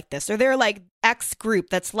people that are like this, or they're like X group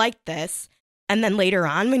that's like this, and then later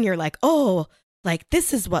on when you're like, oh, like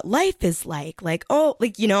this is what life is like, oh,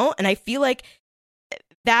 like, you know, and I feel like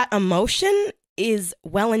that emotion is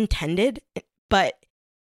well intended, but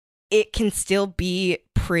it can still be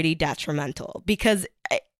pretty detrimental because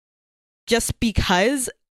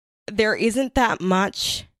there isn't that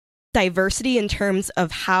much diversity in terms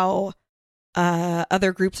of how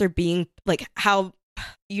other groups are being, like, how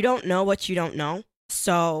you don't know what you don't know.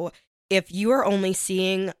 So if you are only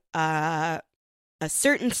seeing a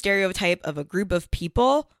certain stereotype of a group of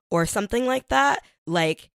people or something like that,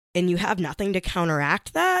 like, and you have nothing to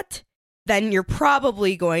counteract that, then you're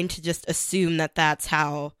probably going to just assume that that's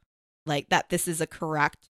how, like, that this is a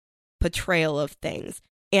correct portrayal of things.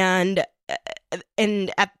 And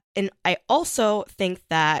I also think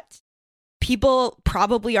that people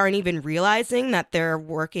probably aren't even realizing that they're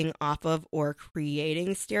working off of or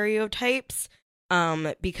creating stereotypes,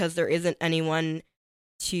 because there isn't anyone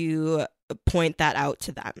to point that out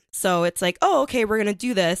to them. So it's like, oh, okay, we're gonna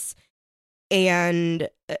do this, and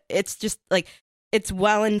it's just like, it's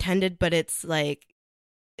well intended, but it's like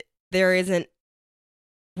there isn't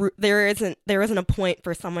a point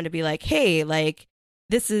for someone to be like, hey, like,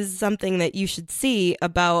 this is something that you should see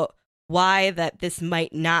about why that this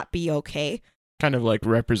might not be okay. Kind of like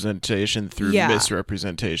representation through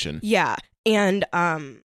misrepresentation. Yeah. And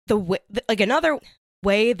another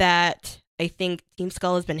way that I think Team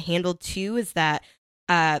Skull has been handled too is that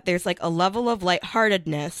there's like a level of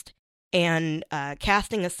lightheartedness and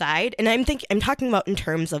casting aside, and I'm talking about in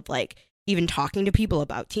terms of like even talking to people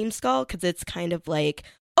about Team Skull, because it's kind of like,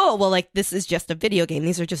 oh, well, like, this is just a video game.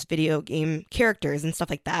 These are just video game characters and stuff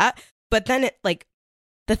like that. But then it, like,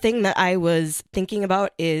 the thing that I was thinking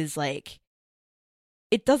about is, like,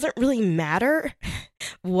 it doesn't really matter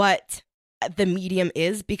what the medium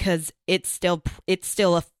is because it's still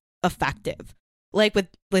effective. Like,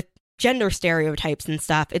 with gender stereotypes and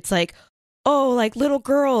stuff, it's like, oh, like, little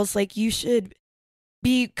girls, like, you should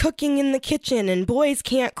be cooking in the kitchen, and boys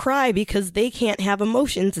can't cry because they can't have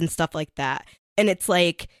emotions and stuff like that. And it's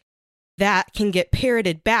like, that can get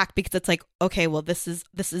parroted back because it's like, okay, well, this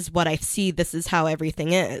is what I see. This is how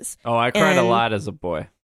everything is. Oh, I cried a lot as a boy.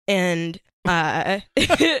 And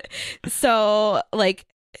so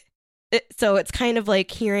it's kind of like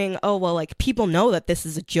hearing, oh, well, like, people know that this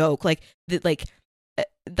is a joke, like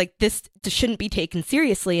this shouldn't be taken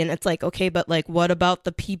seriously. And it's like, okay, but like, what about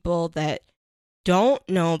the people that don't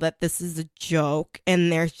know that this is a joke,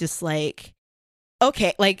 and they're just like,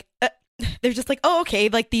 okay, like, they're just like, oh, okay,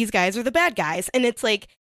 like, these guys are the bad guys. And it's like,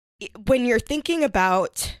 when you're thinking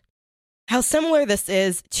about how similar this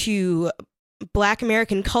is to Black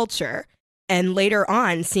American culture, and later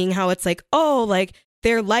on seeing how it's like, oh, like,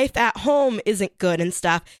 their life at home isn't good and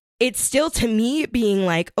stuff, it's still, to me, being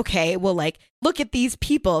like, okay, well, like, look at these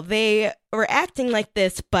people. They were acting like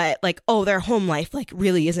this, but like, oh, their home life, like,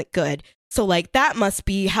 really isn't good. So like, that must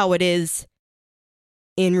be how it is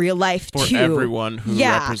in real life For too. everyone who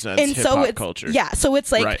represents and so hip-hop it's, culture. Yeah, so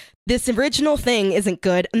it's like Right. this original thing isn't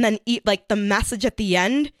good, and then like the message at the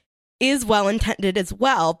end is well intended as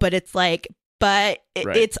well, but it's like, Right.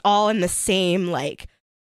 it's all in the same like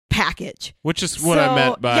package. Which is what I So,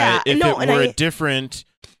 meant by yeah, if no, it and were I- a different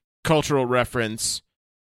cultural reference,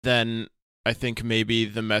 then I think maybe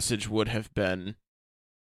the message would have been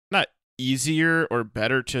not easier or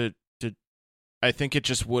better to I think it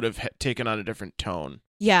just would have taken on a different tone.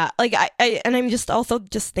 Yeah, like I and I'm just also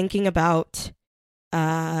just thinking about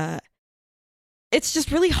it's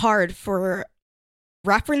just really hard for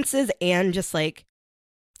references and just like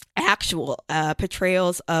actual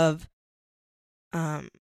portrayals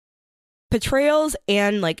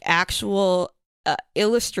and like actual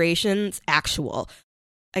illustrations,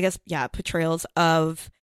 portrayals of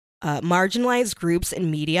marginalized groups in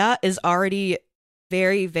media is already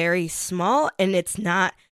very, very small, and it's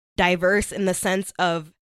not diverse in the sense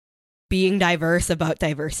of being diverse about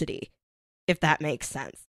diversity, if that makes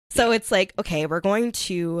sense. So it's like, okay, we're going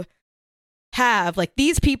to have like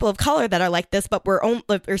these people of color that are like this, but we're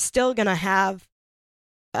still gonna have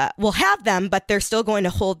we'll have them, but they're still going to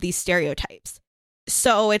hold these stereotypes.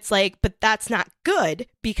 So it's like, but that's not good,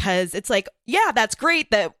 because it's like, yeah, that's great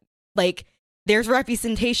that like there's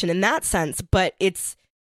representation in that sense, but it's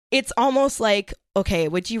almost like, okay,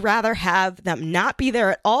 would you rather have them not be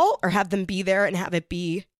there at all, or have them be there and have it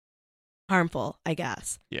be harmful, I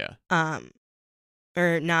guess? Yeah.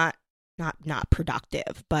 Or not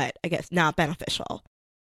productive, but I guess not beneficial.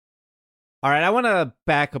 All right, I want to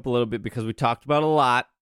back up a little bit because we talked about a lot,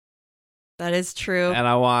 That is true. and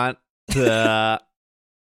I want to.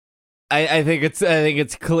 I think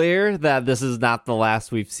it's clear that this is not the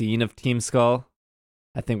last we've seen of Team Skull.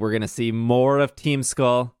 I think we're gonna see more of Team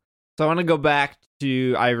Skull. So I want to go back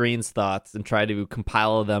to Irene's thoughts and try to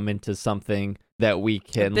compile them into something that we A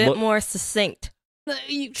can bit more succinct.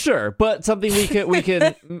 Sure, but something we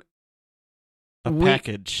can A We-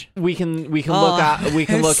 package. we can look Oh. out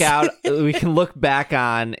we can look back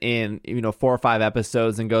on in 4 or 5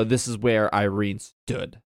 episodes and go, this is where Irene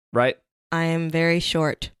stood, right? I am very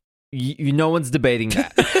short. No one's debating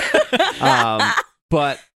that.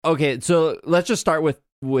 But okay, so let's just start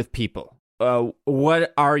with people.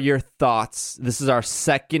 What are your thoughts? This is our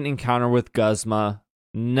second encounter with Guzma,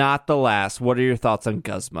 not the last. What are your thoughts on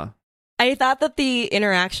Guzma? I thought that the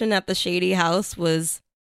interaction at the Shady House was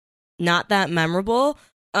not that memorable.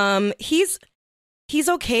 He's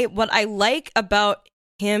okay. What I like about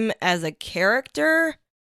him as a character,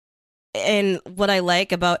 and what I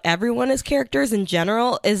like about everyone as characters in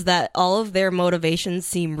general, is that all of their motivations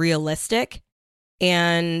seem realistic.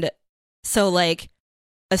 And so, like,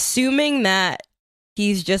 assuming that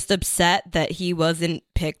he's just upset that he wasn't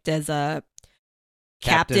picked as a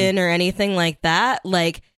captain or anything like that,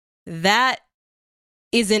 like, that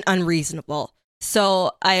isn't unreasonable.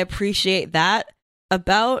 So I appreciate that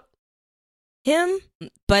about him,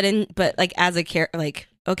 but like as a character, like,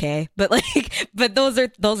 okay, but like, but those are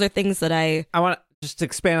things that I want to just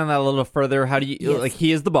expand on that a little further. How do you Yes. like?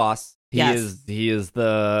 He is the boss. He Yes. is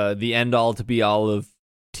the end all to be all of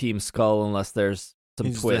Team Skull, unless there's some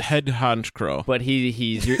He's twist. the head honchcrow. But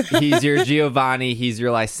he's your Giovanni. He's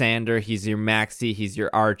your Lysander. He's your Maxie. He's your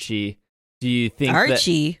Archie. Do you think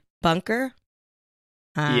Archie Bunker.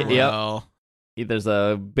 Yep. Well, there's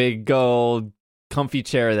a big gold comfy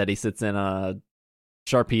chair that he sits in on a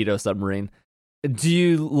Sharpedo submarine? Do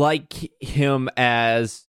you like him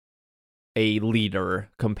as a leader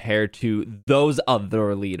compared to those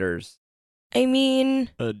other leaders? I mean,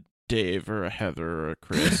 a Dave or a Heather or a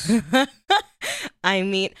Chris. I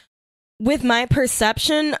mean, with my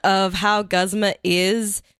perception of how Guzma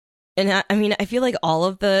is, and I mean, I feel like all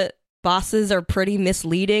of the bosses are pretty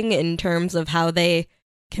misleading in terms of how they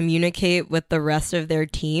communicate with the rest of their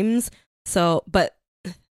teams. So, but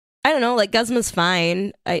I don't know, like, Guzma's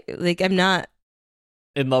fine. I'm not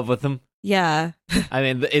In love with him? Yeah. I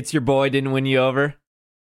mean, It's Your Boy didn't win you over?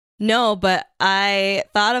 No, but I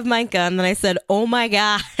thought of Micah and then I said, oh my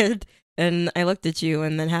God. And I looked at you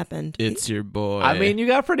and then happened. It's Your Boy. I mean, you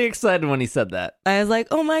got pretty excited when he said that. I was like,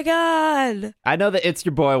 oh my God. I know that It's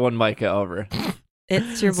Your Boy won Micah over.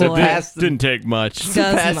 It's your So boy. pass- Didn't take much. Guzma.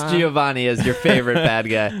 Past Giovanni as your favorite bad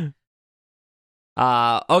guy.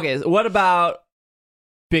 Okay, so what about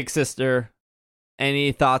Big Sister?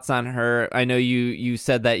 Any thoughts on her? I know you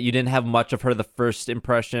said that you didn't have much of her the first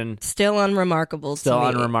impression. Still unremarkable Still to me.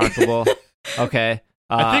 unremarkable. Okay.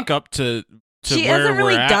 I think up to She where hasn't we're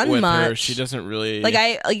really at done with her, much. she doesn't really.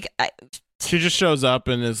 I She just shows up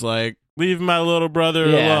and is like, "Leave my little brother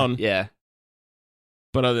yeah, alone." Yeah.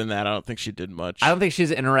 But other than that, I don't think she did much. I don't think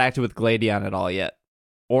she's interacted with Gladion at all yet.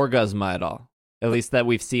 Orgazma at all. At least that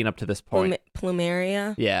we've seen up to this point.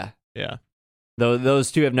 Plumeria. Yeah. Yeah. Though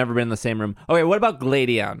those two have never been in the same room. Okay, what about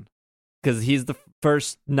Gladion? Because he's the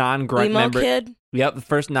first non-grunt Emo member. kid. Yep, the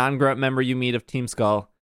first non-grunt member you meet of Team Skull.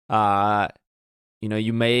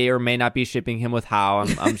 You may or may not be shipping him with How.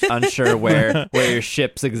 I'm unsure where your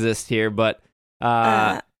ships exist here, but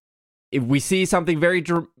if we see something very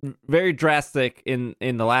very drastic in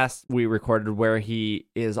the last we recorded, where he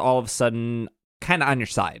is all of a sudden kind of on your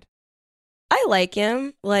side. I like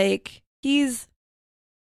him. Like, he's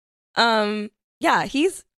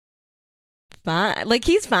he's fine. Like,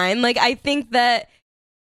 he's fine. Like, I think that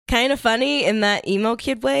kind of funny in that emo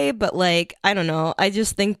kid way, but like, I don't know. I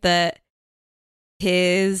just think that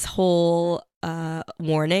his whole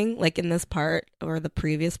warning, like in this part or the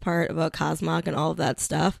previous part about Cosmog and all of that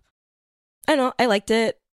stuff, I don't know, I liked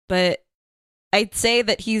it, but I'd say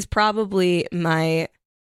that he's probably my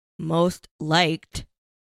most liked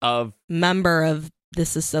Of member of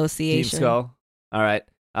this Team association. Skull. All right.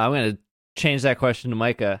 I'm going to change that question to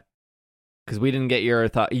Micah because we didn't get your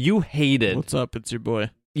thought. You hated What's up? It's your boy.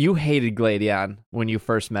 Gladion when you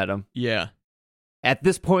first met him. Yeah. At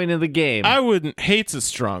this point in the game, I wouldn't. Hate's a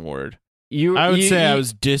strong word. I would say I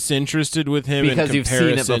was disinterested with him because in you've seen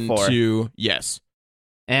it comparison before. to yes.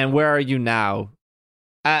 And where are you now?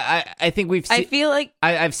 I think we've. I feel like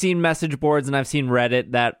I've seen message boards and I've seen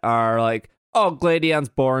Reddit that are like, "Oh, Gladion's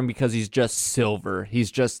boring because he's just Silver.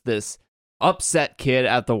 He's just this upset kid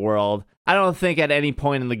at the world." I don't think at any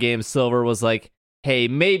point in the game Silver was like, "Hey,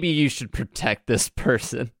 maybe you should protect this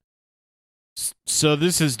person." So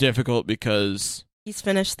this is difficult because he's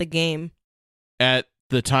finished the game. at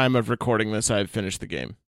the time of recording this, I've finished the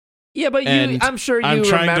game. Yeah, but And I'm sure you I'm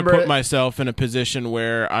trying remember to put myself in a position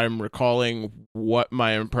where I'm recalling what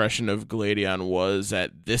my impression of Gladion was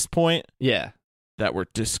at this point Yeah. that we're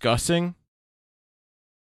discussing.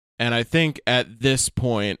 And I think at this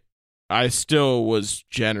point, I still was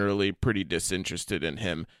generally pretty disinterested in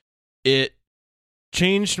him. It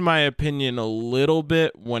changed my opinion a little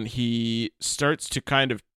bit when he starts to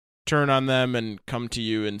kind of turn on them and come to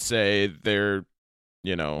you and say they're,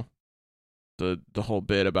 the whole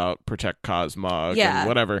bit about protect Cosmog and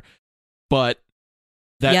whatever. But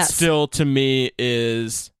that still, to me,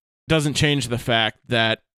 doesn't change the fact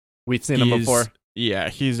that we've seen him before. Yeah,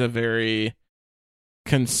 he's a very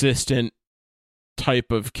consistent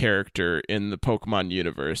type of character in the Pokemon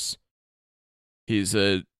universe. He's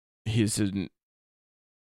an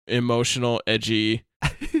emotional, edgy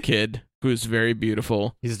kid who's very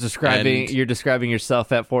beautiful. You're describing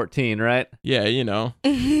yourself at 14, right? Yeah,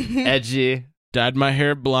 Edgy. Dyed my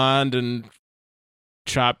hair blonde and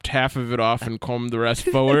chopped half of it off and combed the rest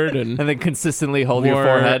forward and then consistently hold your wore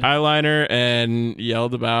forehead. eyeliner and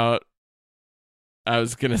yelled about, I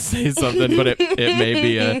was going to say something, but it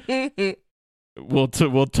may be we'll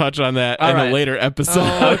touch on that in a later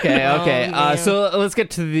episode. Okay. So let's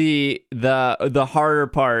get to the harder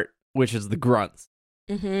part, which is the grunts.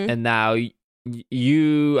 Mm-hmm. And now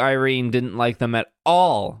you, Irene, didn't like them at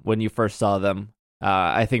all when you first saw them.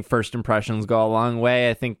 I think first impressions go a long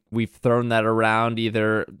way. I think we've thrown that around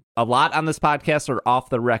either a lot on this podcast or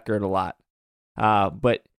off the record a lot.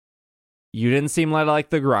 But you didn't seem to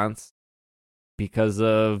like the grunts because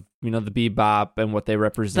of, the bebop and what they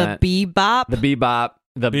represent. The bebop? The bebop.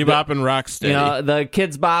 The bebop and rocksteady. The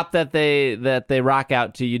kids bop that they rock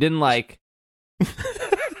out to. You didn't like.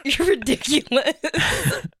 You're ridiculous.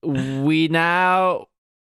 We now,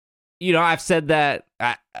 I've said that,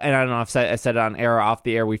 and I don't know if I said it on air or off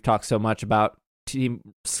the air. We've talked so much about Team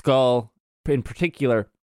Skull in particular.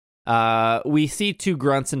 We see two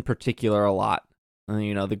grunts in particular a lot.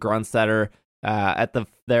 The grunts that are at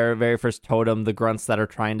their very first totem, the grunts that are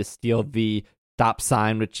trying to steal the stop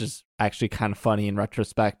sign, which is actually kind of funny in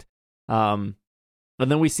retrospect. And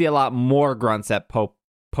then we see a lot more grunts at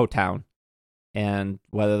Po-Town. And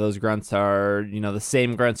whether those grunts are, the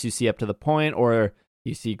same grunts you see up to the point, or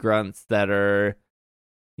you see grunts that are,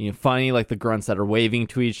 funny, like the grunts that are waving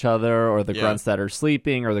to each other, or the grunts that are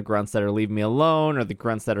sleeping, or the grunts that are leave me alone, or the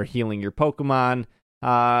grunts that are healing your Pokemon.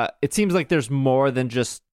 It seems like there's more than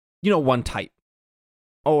just, one type.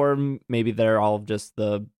 Or maybe they're all just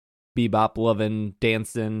the bebop loving,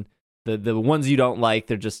 dancing, the ones you don't like.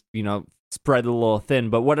 They're just, spread a little thin.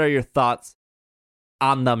 But what are your thoughts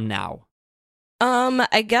on them now?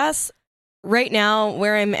 I guess right now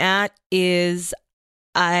where I'm at is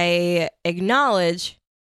I acknowledge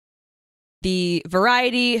the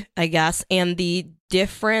variety, I guess, and the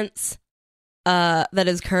difference that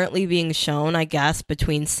is currently being shown, I guess,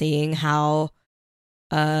 between seeing how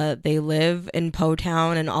they live in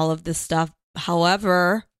Po-Town and all of this stuff.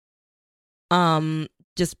 However,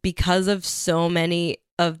 just because of so many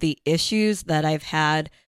of the issues that I've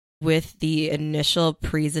had with the initial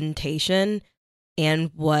presentation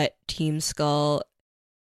and what Team Skull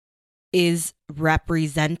is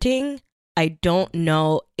representing. I don't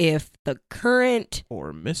know if the current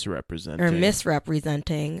or misrepresenting. I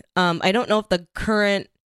don't know if the current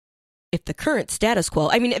status quo.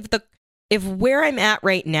 I mean, if where I'm at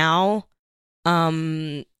right now,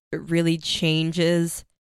 really changes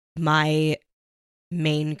my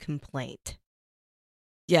main complaint.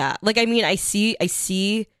 Yeah, like I mean, I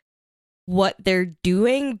see what they're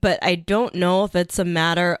doing, but I don't know if it's a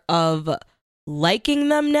matter of liking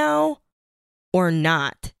them now or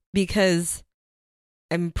not, because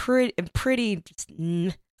I'm pretty just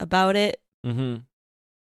about it. Mm-hmm.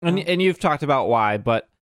 And you've talked about why, but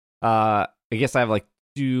I guess I have like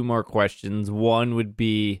two more questions. One would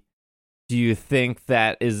be, do you think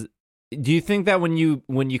that when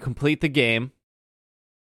you complete the game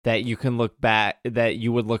that you can look back, that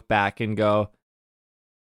you would look back and go,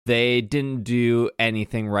 they didn't do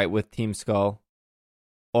anything right with Team Skull?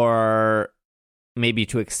 Or maybe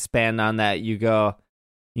to expand on that, you go,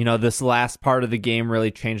 you know, this last part of the game really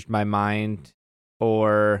changed my mind?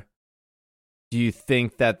 Or do you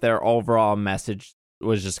think that their overall message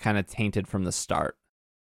was just kind of tainted from the start?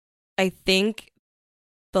 I think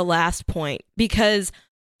the last point, because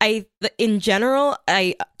in general,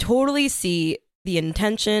 I totally see the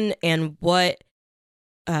intention and what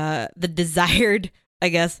the desired, I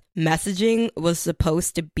guess, messaging was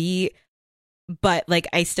supposed to be, but like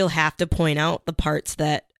I still have to point out the parts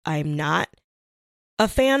that I'm not a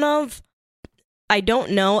fan of. I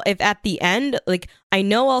don't know if at the end, like, I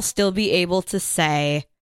know I'll still be able to say,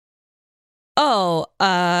 oh,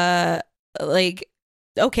 like,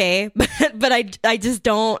 okay, but I just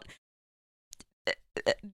don't.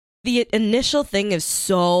 The initial thing is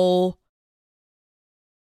so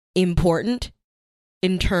important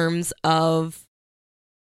in terms of,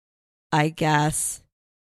 I guess,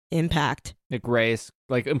 impact. Like race,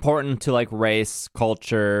 like important to like race,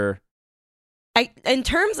 culture. In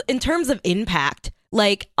terms of impact,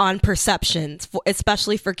 like on perceptions,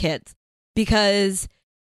 especially for kids, because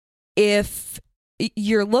if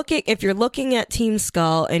you're looking at Team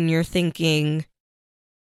Skull and you're thinking,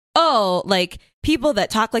 oh, like people that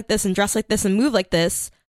talk like this and dress like this and move like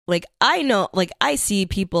this, like I know, like I see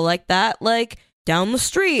people like that, like down the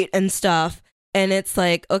street and stuff. And it's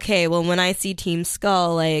like, okay, well, when I see Team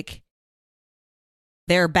Skull, like,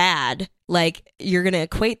 they're bad. Like, you're going to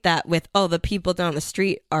equate that with, oh, the people down the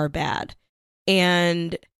street are bad.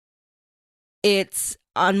 And it's,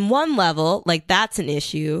 on one level, like, that's an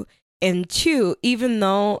issue. And two, even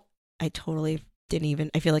though I totally didn't even,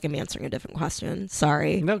 I feel like I'm answering a different question.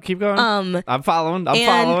 Sorry. No, keep going. I'm following.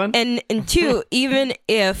 Following. And two, even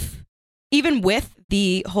with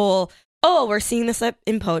the whole, oh, we're seeing this up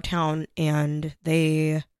in Po Town and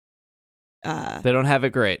they don't have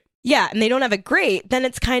it great. Yeah, and they don't have it great, then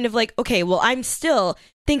it's kind of like, okay, well, I'm still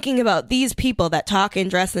thinking about these people that talk and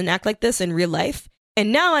dress and act like this in real life.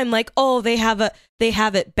 And now I'm like, oh, they have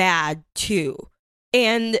it bad too.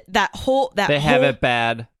 And they have it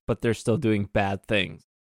bad, but they're still doing bad things.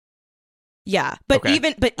 Yeah, but okay.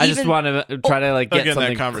 I just want to try to like get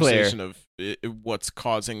something that conversation clear of what's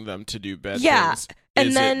causing them to do bad things. And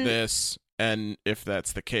is then, it this? And if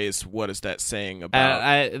that's the case, what is that saying about?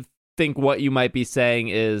 I think what you might be saying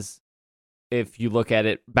is, if you look at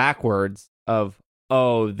it backwards, of,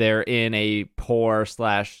 oh, they're in a poor /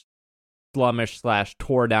 slummish /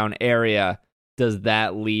 tore down area, does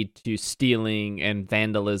that lead to stealing and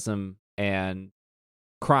vandalism and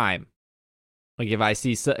crime? Like if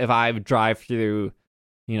I drive through,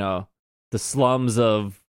 you know, the slums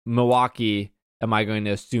of Milwaukee, am I going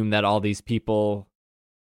to assume that all these people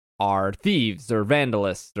are thieves or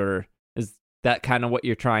vandalists? Or is that kind of what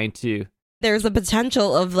you're trying to? There's a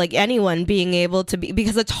potential of like anyone being able to be,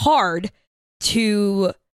 because it's hard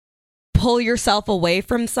to pull yourself away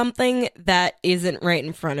from something that isn't right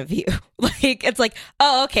in front of you. Like, it's like,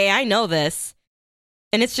 oh, okay, I know this.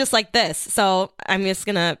 And it's just like this. So I'm just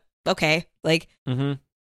gonna, okay, like,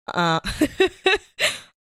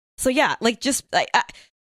 so yeah, like, just,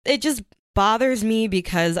 it just bothers me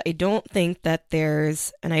because I don't think that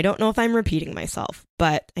there's, and I don't know if I'm repeating myself,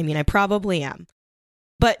 but I mean, I probably am.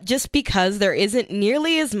 But just because there isn't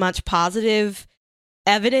nearly as much positive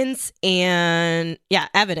evidence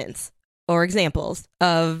or examples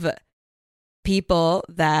of people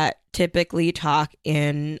that typically talk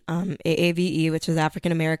in AAVE, which is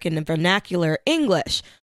African American and Vernacular English,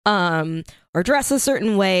 or dress a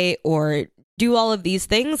certain way or do all of these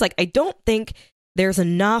things. Like, I don't think there's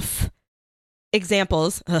enough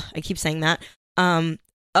examples, I keep saying that,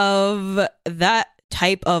 of that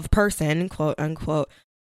type of person, quote unquote,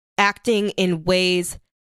 acting in ways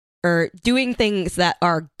or doing things that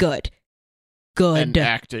are good. And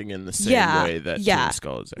acting in the same way that Team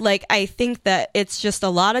Skull is acting. Like, I think that it's just a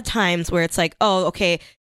lot of times where it's like, oh, okay,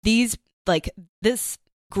 this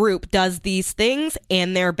group does these things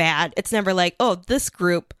and they're bad. It's never like, oh, this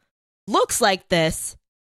group looks like this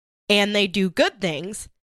and they do good things.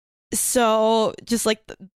 So just like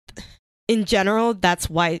in general, that's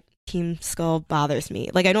why Team Skull bothers me.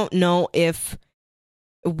 Like, I don't know if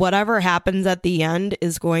whatever happens at the end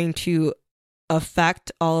is going to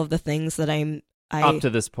affect all of the things that I up to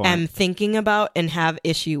this point am thinking about and have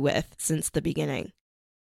issue with since the beginning.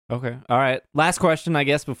 Okay. All right. Last question, I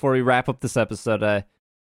guess, before we wrap up this episode.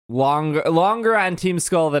 Longer on Team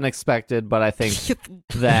Skull than expected, but I think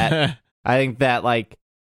that like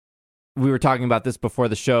we were talking about this before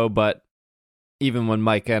the show, but even when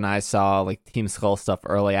Micah and I saw like Team Skull stuff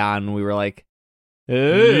early on, we were like,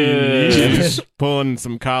 pulling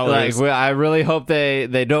some collars. Like, I really hope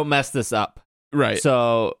they don't mess this up. Right.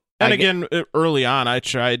 So, and again, early on, I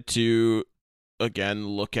tried to again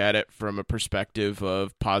look at it from a perspective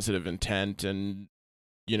of positive intent, and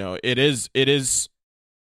it is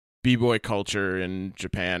b-boy culture in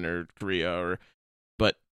Japan or Korea,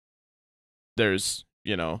 but there's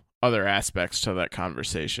other aspects to that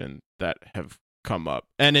conversation that have come up,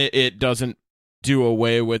 and it doesn't do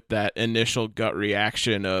away with that initial gut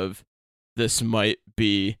reaction of this might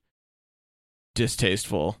be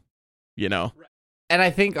distasteful, And I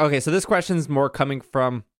think, okay, so this question's more coming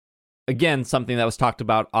from, again, something that was talked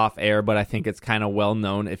about off air, but I think it's kind of well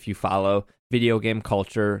known if you follow video game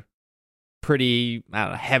culture pretty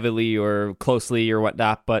heavily or closely or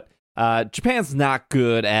whatnot. But Japan's not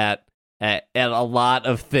good at a lot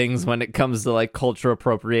of things when it comes to like cultural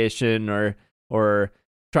appropriation or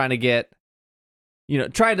trying to get,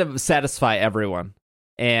 trying to satisfy everyone.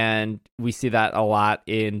 And we see that a lot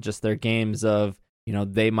in just their games of,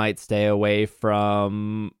 they might stay away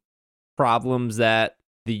from problems that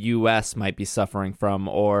the U.S. might be suffering from,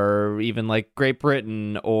 or even like Great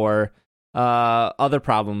Britain, or other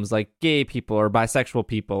problems like gay people or bisexual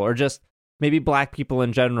people, or just maybe black people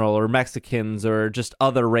in general, or Mexicans, or just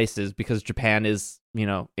other races, because Japan is,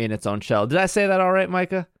 in its own shell. Did I say that all right,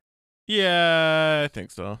 Micah? Yeah, I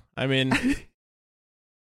think so. I mean...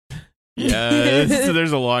 Yeah,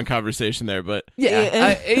 there's a long conversation there, but we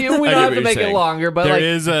don't have to make it longer. But there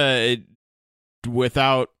is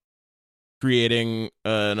without creating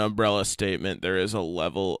an umbrella statement, there is a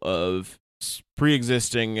level of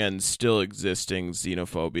pre-existing and still existing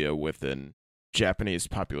xenophobia within Japanese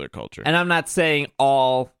popular culture. And I'm not saying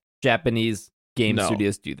all Japanese game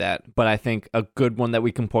studios do that, but I think a good one that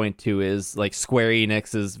we can point to is like Square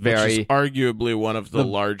Enix is which is arguably one of the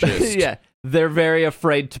largest. Yeah. They're very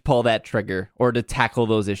afraid to pull that trigger or to tackle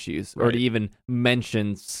those issues or to even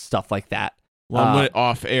mention stuff like that. Well,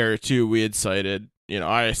 off air too, we had cited,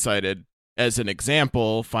 I cited as an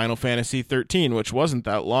example Final Fantasy 13, which wasn't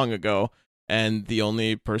that long ago, and the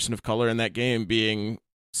only person of color in that game being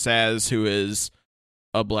Saz, who is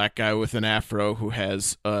a black guy with an afro who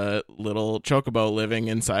has a little chocobo living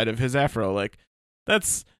inside of his afro. Like,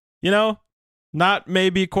 that's, not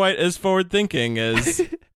maybe quite as forward thinking as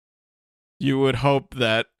you would hope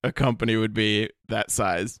that a company would be that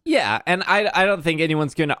size. Yeah, and I don't think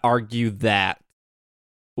anyone's going to argue that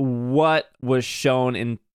what was shown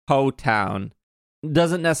in Po Town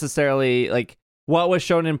doesn't necessarily, like, what was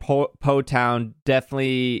shown in Po Town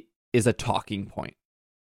definitely is a talking point.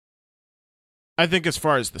 I think as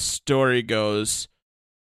far as the story goes,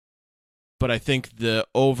 but I think the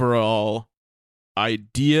overall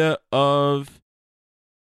idea of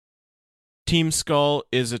Team Skull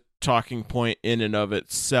is a talking point in and of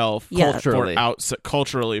itself, culturally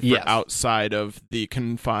for outside of the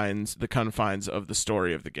confines of the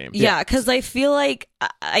story of the game. Yeah, because I feel like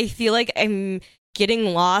I'm getting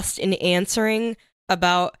lost in answering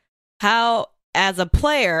about how, as a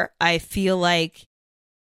player, I feel like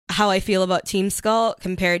how I feel about Team Skull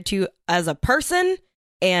compared to as a person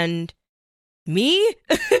and me.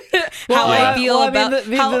 These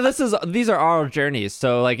are our journeys.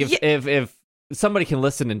 So like if somebody can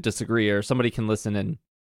listen and disagree, or somebody can listen and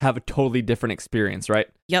have a totally different experience, right?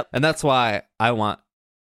 Yep. And that's why I want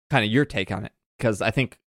kind of your take on it, because I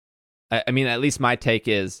think, I mean, at least my take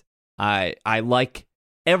is I like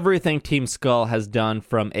everything Team Skull has done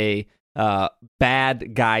from a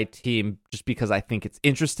bad guy team, just because I think it's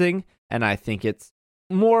interesting and I think it's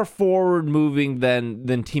more forward moving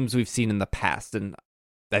than teams we've seen in the past. And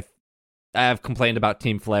I have complained about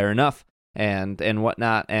Team Flare enough and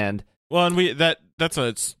whatnot, and well, and that that's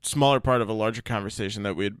a smaller part of a larger conversation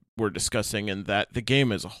that were discussing, and that the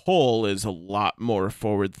game as a whole is a lot more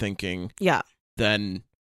forward thinking Yeah. than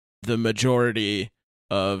the majority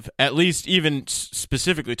of, at least even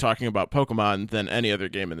specifically talking about Pokemon, than any other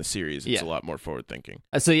game in the series. It's a lot more forward thinking.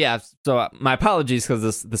 So my apologies,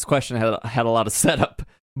 because this question had a lot of setup,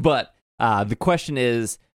 but the question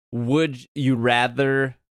is, would you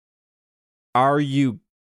rather, are you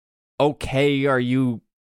okay? Are you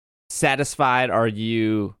satisfied? Are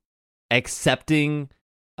you accepting?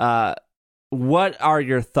 What are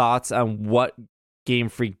your thoughts on what Game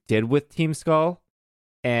Freak did with Team Skull?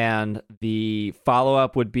 And the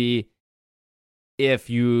follow-up would be, if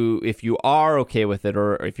you are okay with it,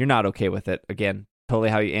 or if you're not okay with it, again, totally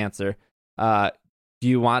how you answer. Do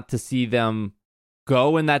you want to see them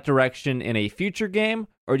go in that direction in a future game,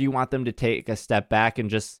 or do you want them to take a step back and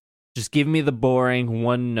just give me the boring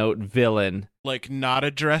one-note villain? Like, not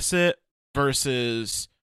address it versus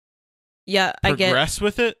progress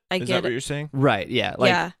with it? I Is get that what it. you're saying? Right, yeah. Like,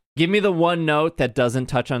 yeah. give me the one note that doesn't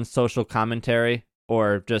touch on social commentary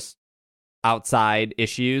or just outside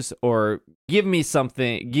issues, or give me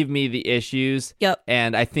the issues. Yep.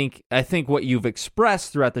 And I think what you've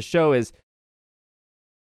expressed throughout the show is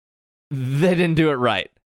they didn't do it right.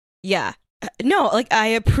 Yeah. No, like, I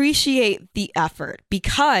appreciate the effort,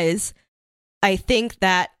 because I think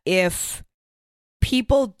that if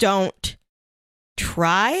people don't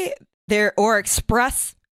try or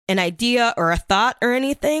express an idea or a thought or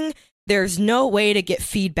anything, there's no way to get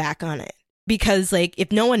feedback on it. Because, like,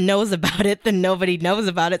 if no one knows about it, then nobody knows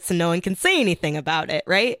about it, so no one can say anything about it,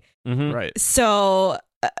 right? Mm-hmm. Right. So,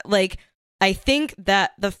 like, I think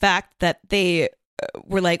that the fact that they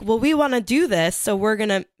were like, well, we want to do this, so we're going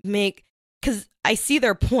to make... Because I see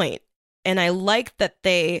their point, and I like that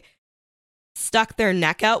they stuck their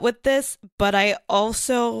neck out with this, but I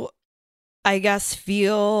also, I guess,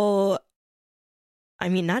 feel... I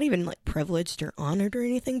mean, not even, like, privileged or honored or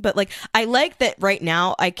anything, but, like, I like that right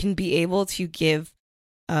now I can be able to give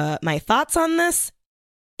my thoughts on this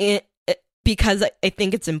because I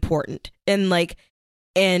think it's important. And, like,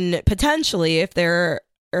 and potentially if there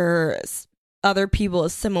are other people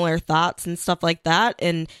with similar thoughts and stuff like that,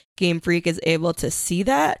 and Game Freak is able to see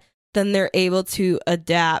that, then they're able to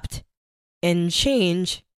adapt and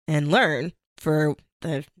change and learn for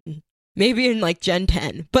the... Maybe in, like, Gen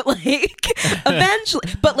 10, but, like, eventually,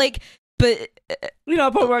 but you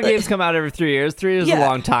know, Pokemon games come out every 3 years. 3 years is a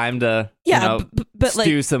long time to, but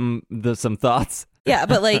stew like, some thoughts. Yeah,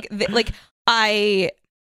 but, like, I,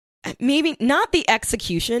 maybe not the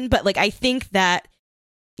execution, but, like, I think that,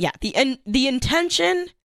 yeah, the intention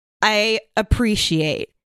I appreciate.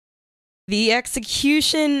 The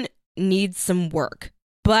execution needs some work,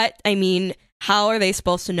 but, I mean, how are they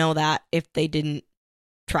supposed to know that if they didn't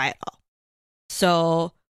try it all?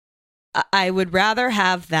 So I would rather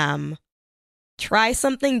have them try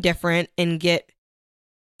something different and get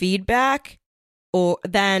feedback, or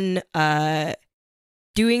than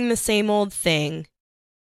doing the same old thing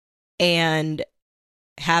and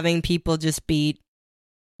having people just be,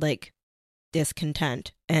 like,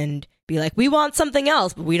 discontent and be like, we want something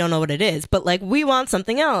else, but we don't know what it is, but, like, we want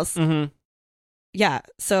something else. Mm-hmm. Yeah,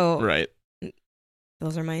 so Right.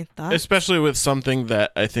 Those are my thoughts. Especially with something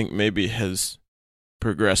that I think maybe has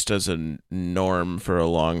progressed as a norm for a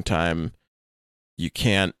long time. You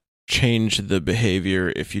can't change the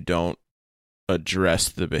behavior if you don't address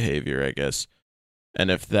the behavior, I guess. And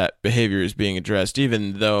if that behavior is being addressed,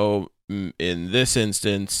 even though in this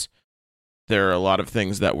instance there are a lot of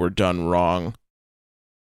things that were done wrong,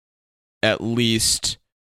 at least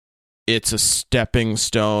it's a stepping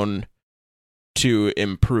stone to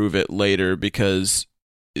improve it later, because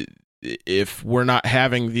if we're not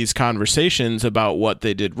having these conversations about what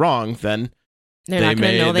they did wrong, then they're not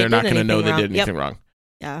going to know they did anything wrong.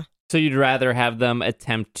 Yeah. So you'd rather have them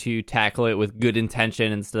attempt to tackle it with good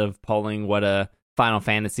intention instead of pulling what a Final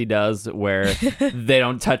Fantasy does, where they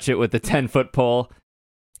don't touch it with a 10-foot pole.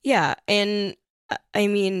 Yeah, and I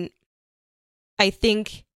mean, I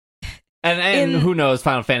think... And who knows,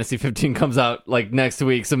 Final Fantasy 15 comes out, like, next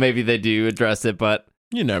week, so maybe they do address it, but...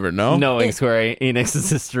 You never know. Knowing Square Enix's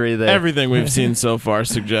history there. Everything we've seen so far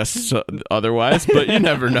suggests otherwise, but you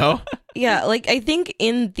never know. Yeah, like, I think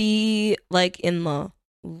in the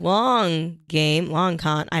long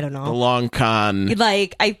con, I don't know. The long con.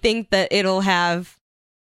 Like, I think that it'll have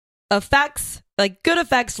effects, like, good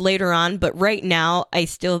effects later on, but right now, I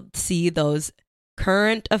still see those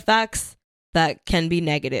current effects that can be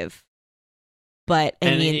negative. But,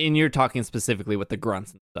 I mean... And you're talking specifically with the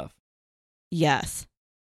grunts and stuff. Yes.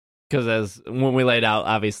 Because when we laid out,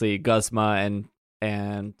 obviously, Guzma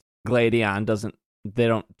and Gladion doesn't they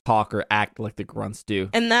don't talk or act like the grunts do.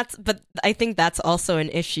 And but I think that's also an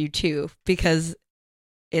issue too, because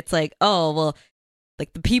it's like, oh, well,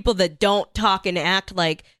 like the people that don't talk and act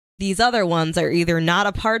like these other ones are either not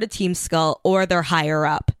a part of Team Skull or they're higher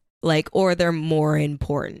up, like, or they're more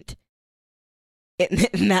important.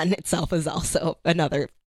 And that in itself is also another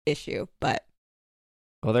issue, but.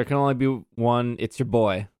 Well, there can only be one. It's your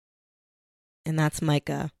boy. And that's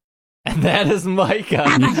Micah. And that is Micah.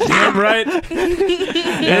 Damn right.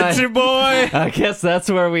 It's your boy. I guess that's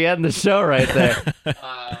where we end the show right there.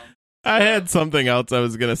 I had something else I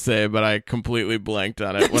was going to say, but I completely blanked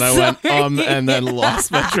on it when I went, and then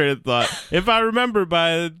lost my train of thought. If I remember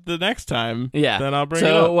by the next time, then I'll bring it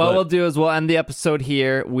up. So what we'll do is we'll end the episode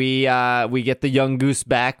here. We get the young goose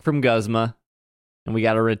back from Guzma, and we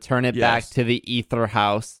got to return it back to the Ether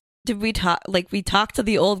House. Did we talk? Like, we talked to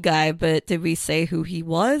the old guy, but did we say who he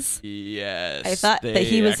was? Yes. I thought that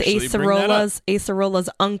he was Acerola's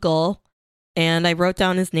uncle, and I wrote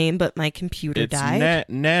down his name, but my computer died.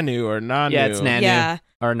 Nanu or Nanu. Yeah, it's Nanu. Yeah.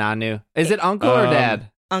 Or Nanu. Is it uncle or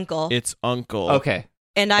dad? Uncle. It's uncle. Okay.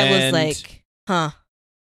 And I was like, huh.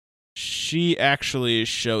 She actually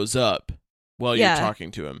shows up while you're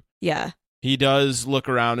talking to him. Yeah. He does look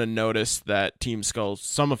around and notice that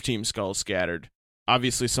some of Team Skull scattered.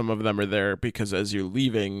 Obviously, some of them are there because as you're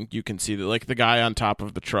leaving, you can see that, like, the guy on top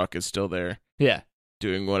of the truck is still there. Yeah.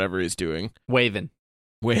 Doing whatever he's doing. Waving.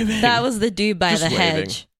 That was the dude by Just the waving.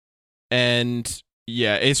 hedge. And,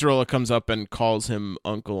 yeah, Acerola comes up and calls him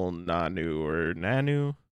Uncle Nanu or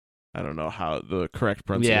Nanu. I don't know how the correct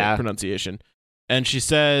pronunciation. And she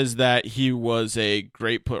says that he was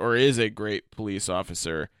is a great police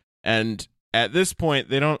officer. And at this point,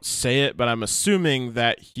 they don't say it, but I'm assuming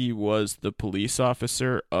that he was the police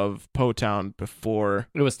officer of Po-Town before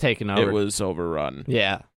it was taken over. It was overrun.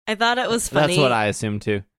 Yeah. I thought it was funny. That's what I assumed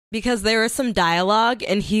too. Because there was some dialogue,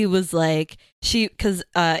 and he was like, because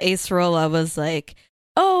Acerola was like,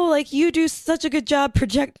 oh, like, you do such a good job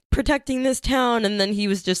protecting this town. And then he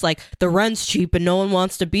was just like, the rent's cheap and no one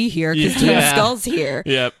wants to be here because Team Skull's here.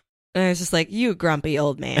 Yep. And I was just like, you grumpy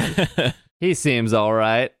old man. He seems all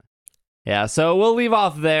right. Yeah, so we'll leave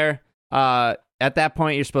off there. At that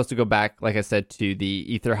point, you're supposed to go back, like I said, to the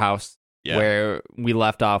Ether House where we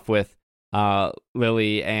left off with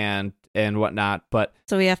Lily and whatnot. But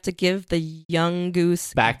so we have to give the young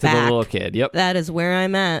goose back to the little kid. Yep, that is where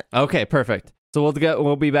I'm at. Okay, perfect. So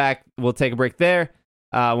we'll be back. We'll take a break there.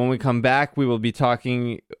 When we come back, we will be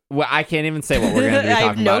talking. Well, I can't even say what we're going to be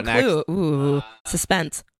talking about next. I have no clue. Ooh,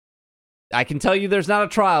 suspense. I can tell you there's not a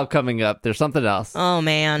trial coming up. There's something else. Oh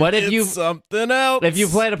man! But something else. If you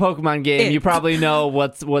played a Pokemon game, you probably know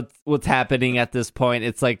what's happening at this point.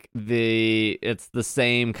 It's like it's the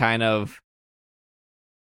same kind of,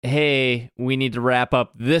 hey, we need to wrap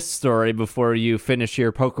up this story before you finish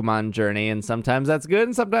your Pokemon journey, and sometimes that's good,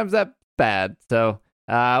 and sometimes that's bad. So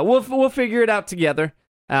we'll figure it out together.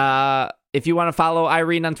 If you want to follow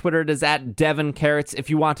Irene on Twitter, it is at Devin Carrots. If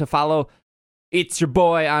you want to follow It's Your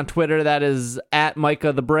Boy on Twitter, that is at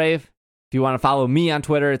Micah the Brave. If you want to follow me on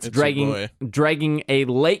Twitter, it's Dragging a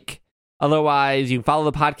Lake. Otherwise, you can follow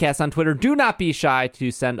the podcast on Twitter. Do not be shy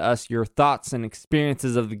to send us your thoughts and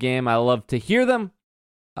experiences of the game. I love to hear them.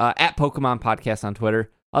 At Pokemon Podcast on Twitter.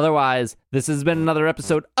 Otherwise, this has been another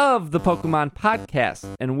episode of the Pokemon Podcast,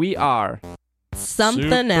 and we are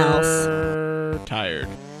something else. Tired.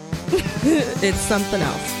 It's something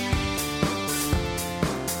else.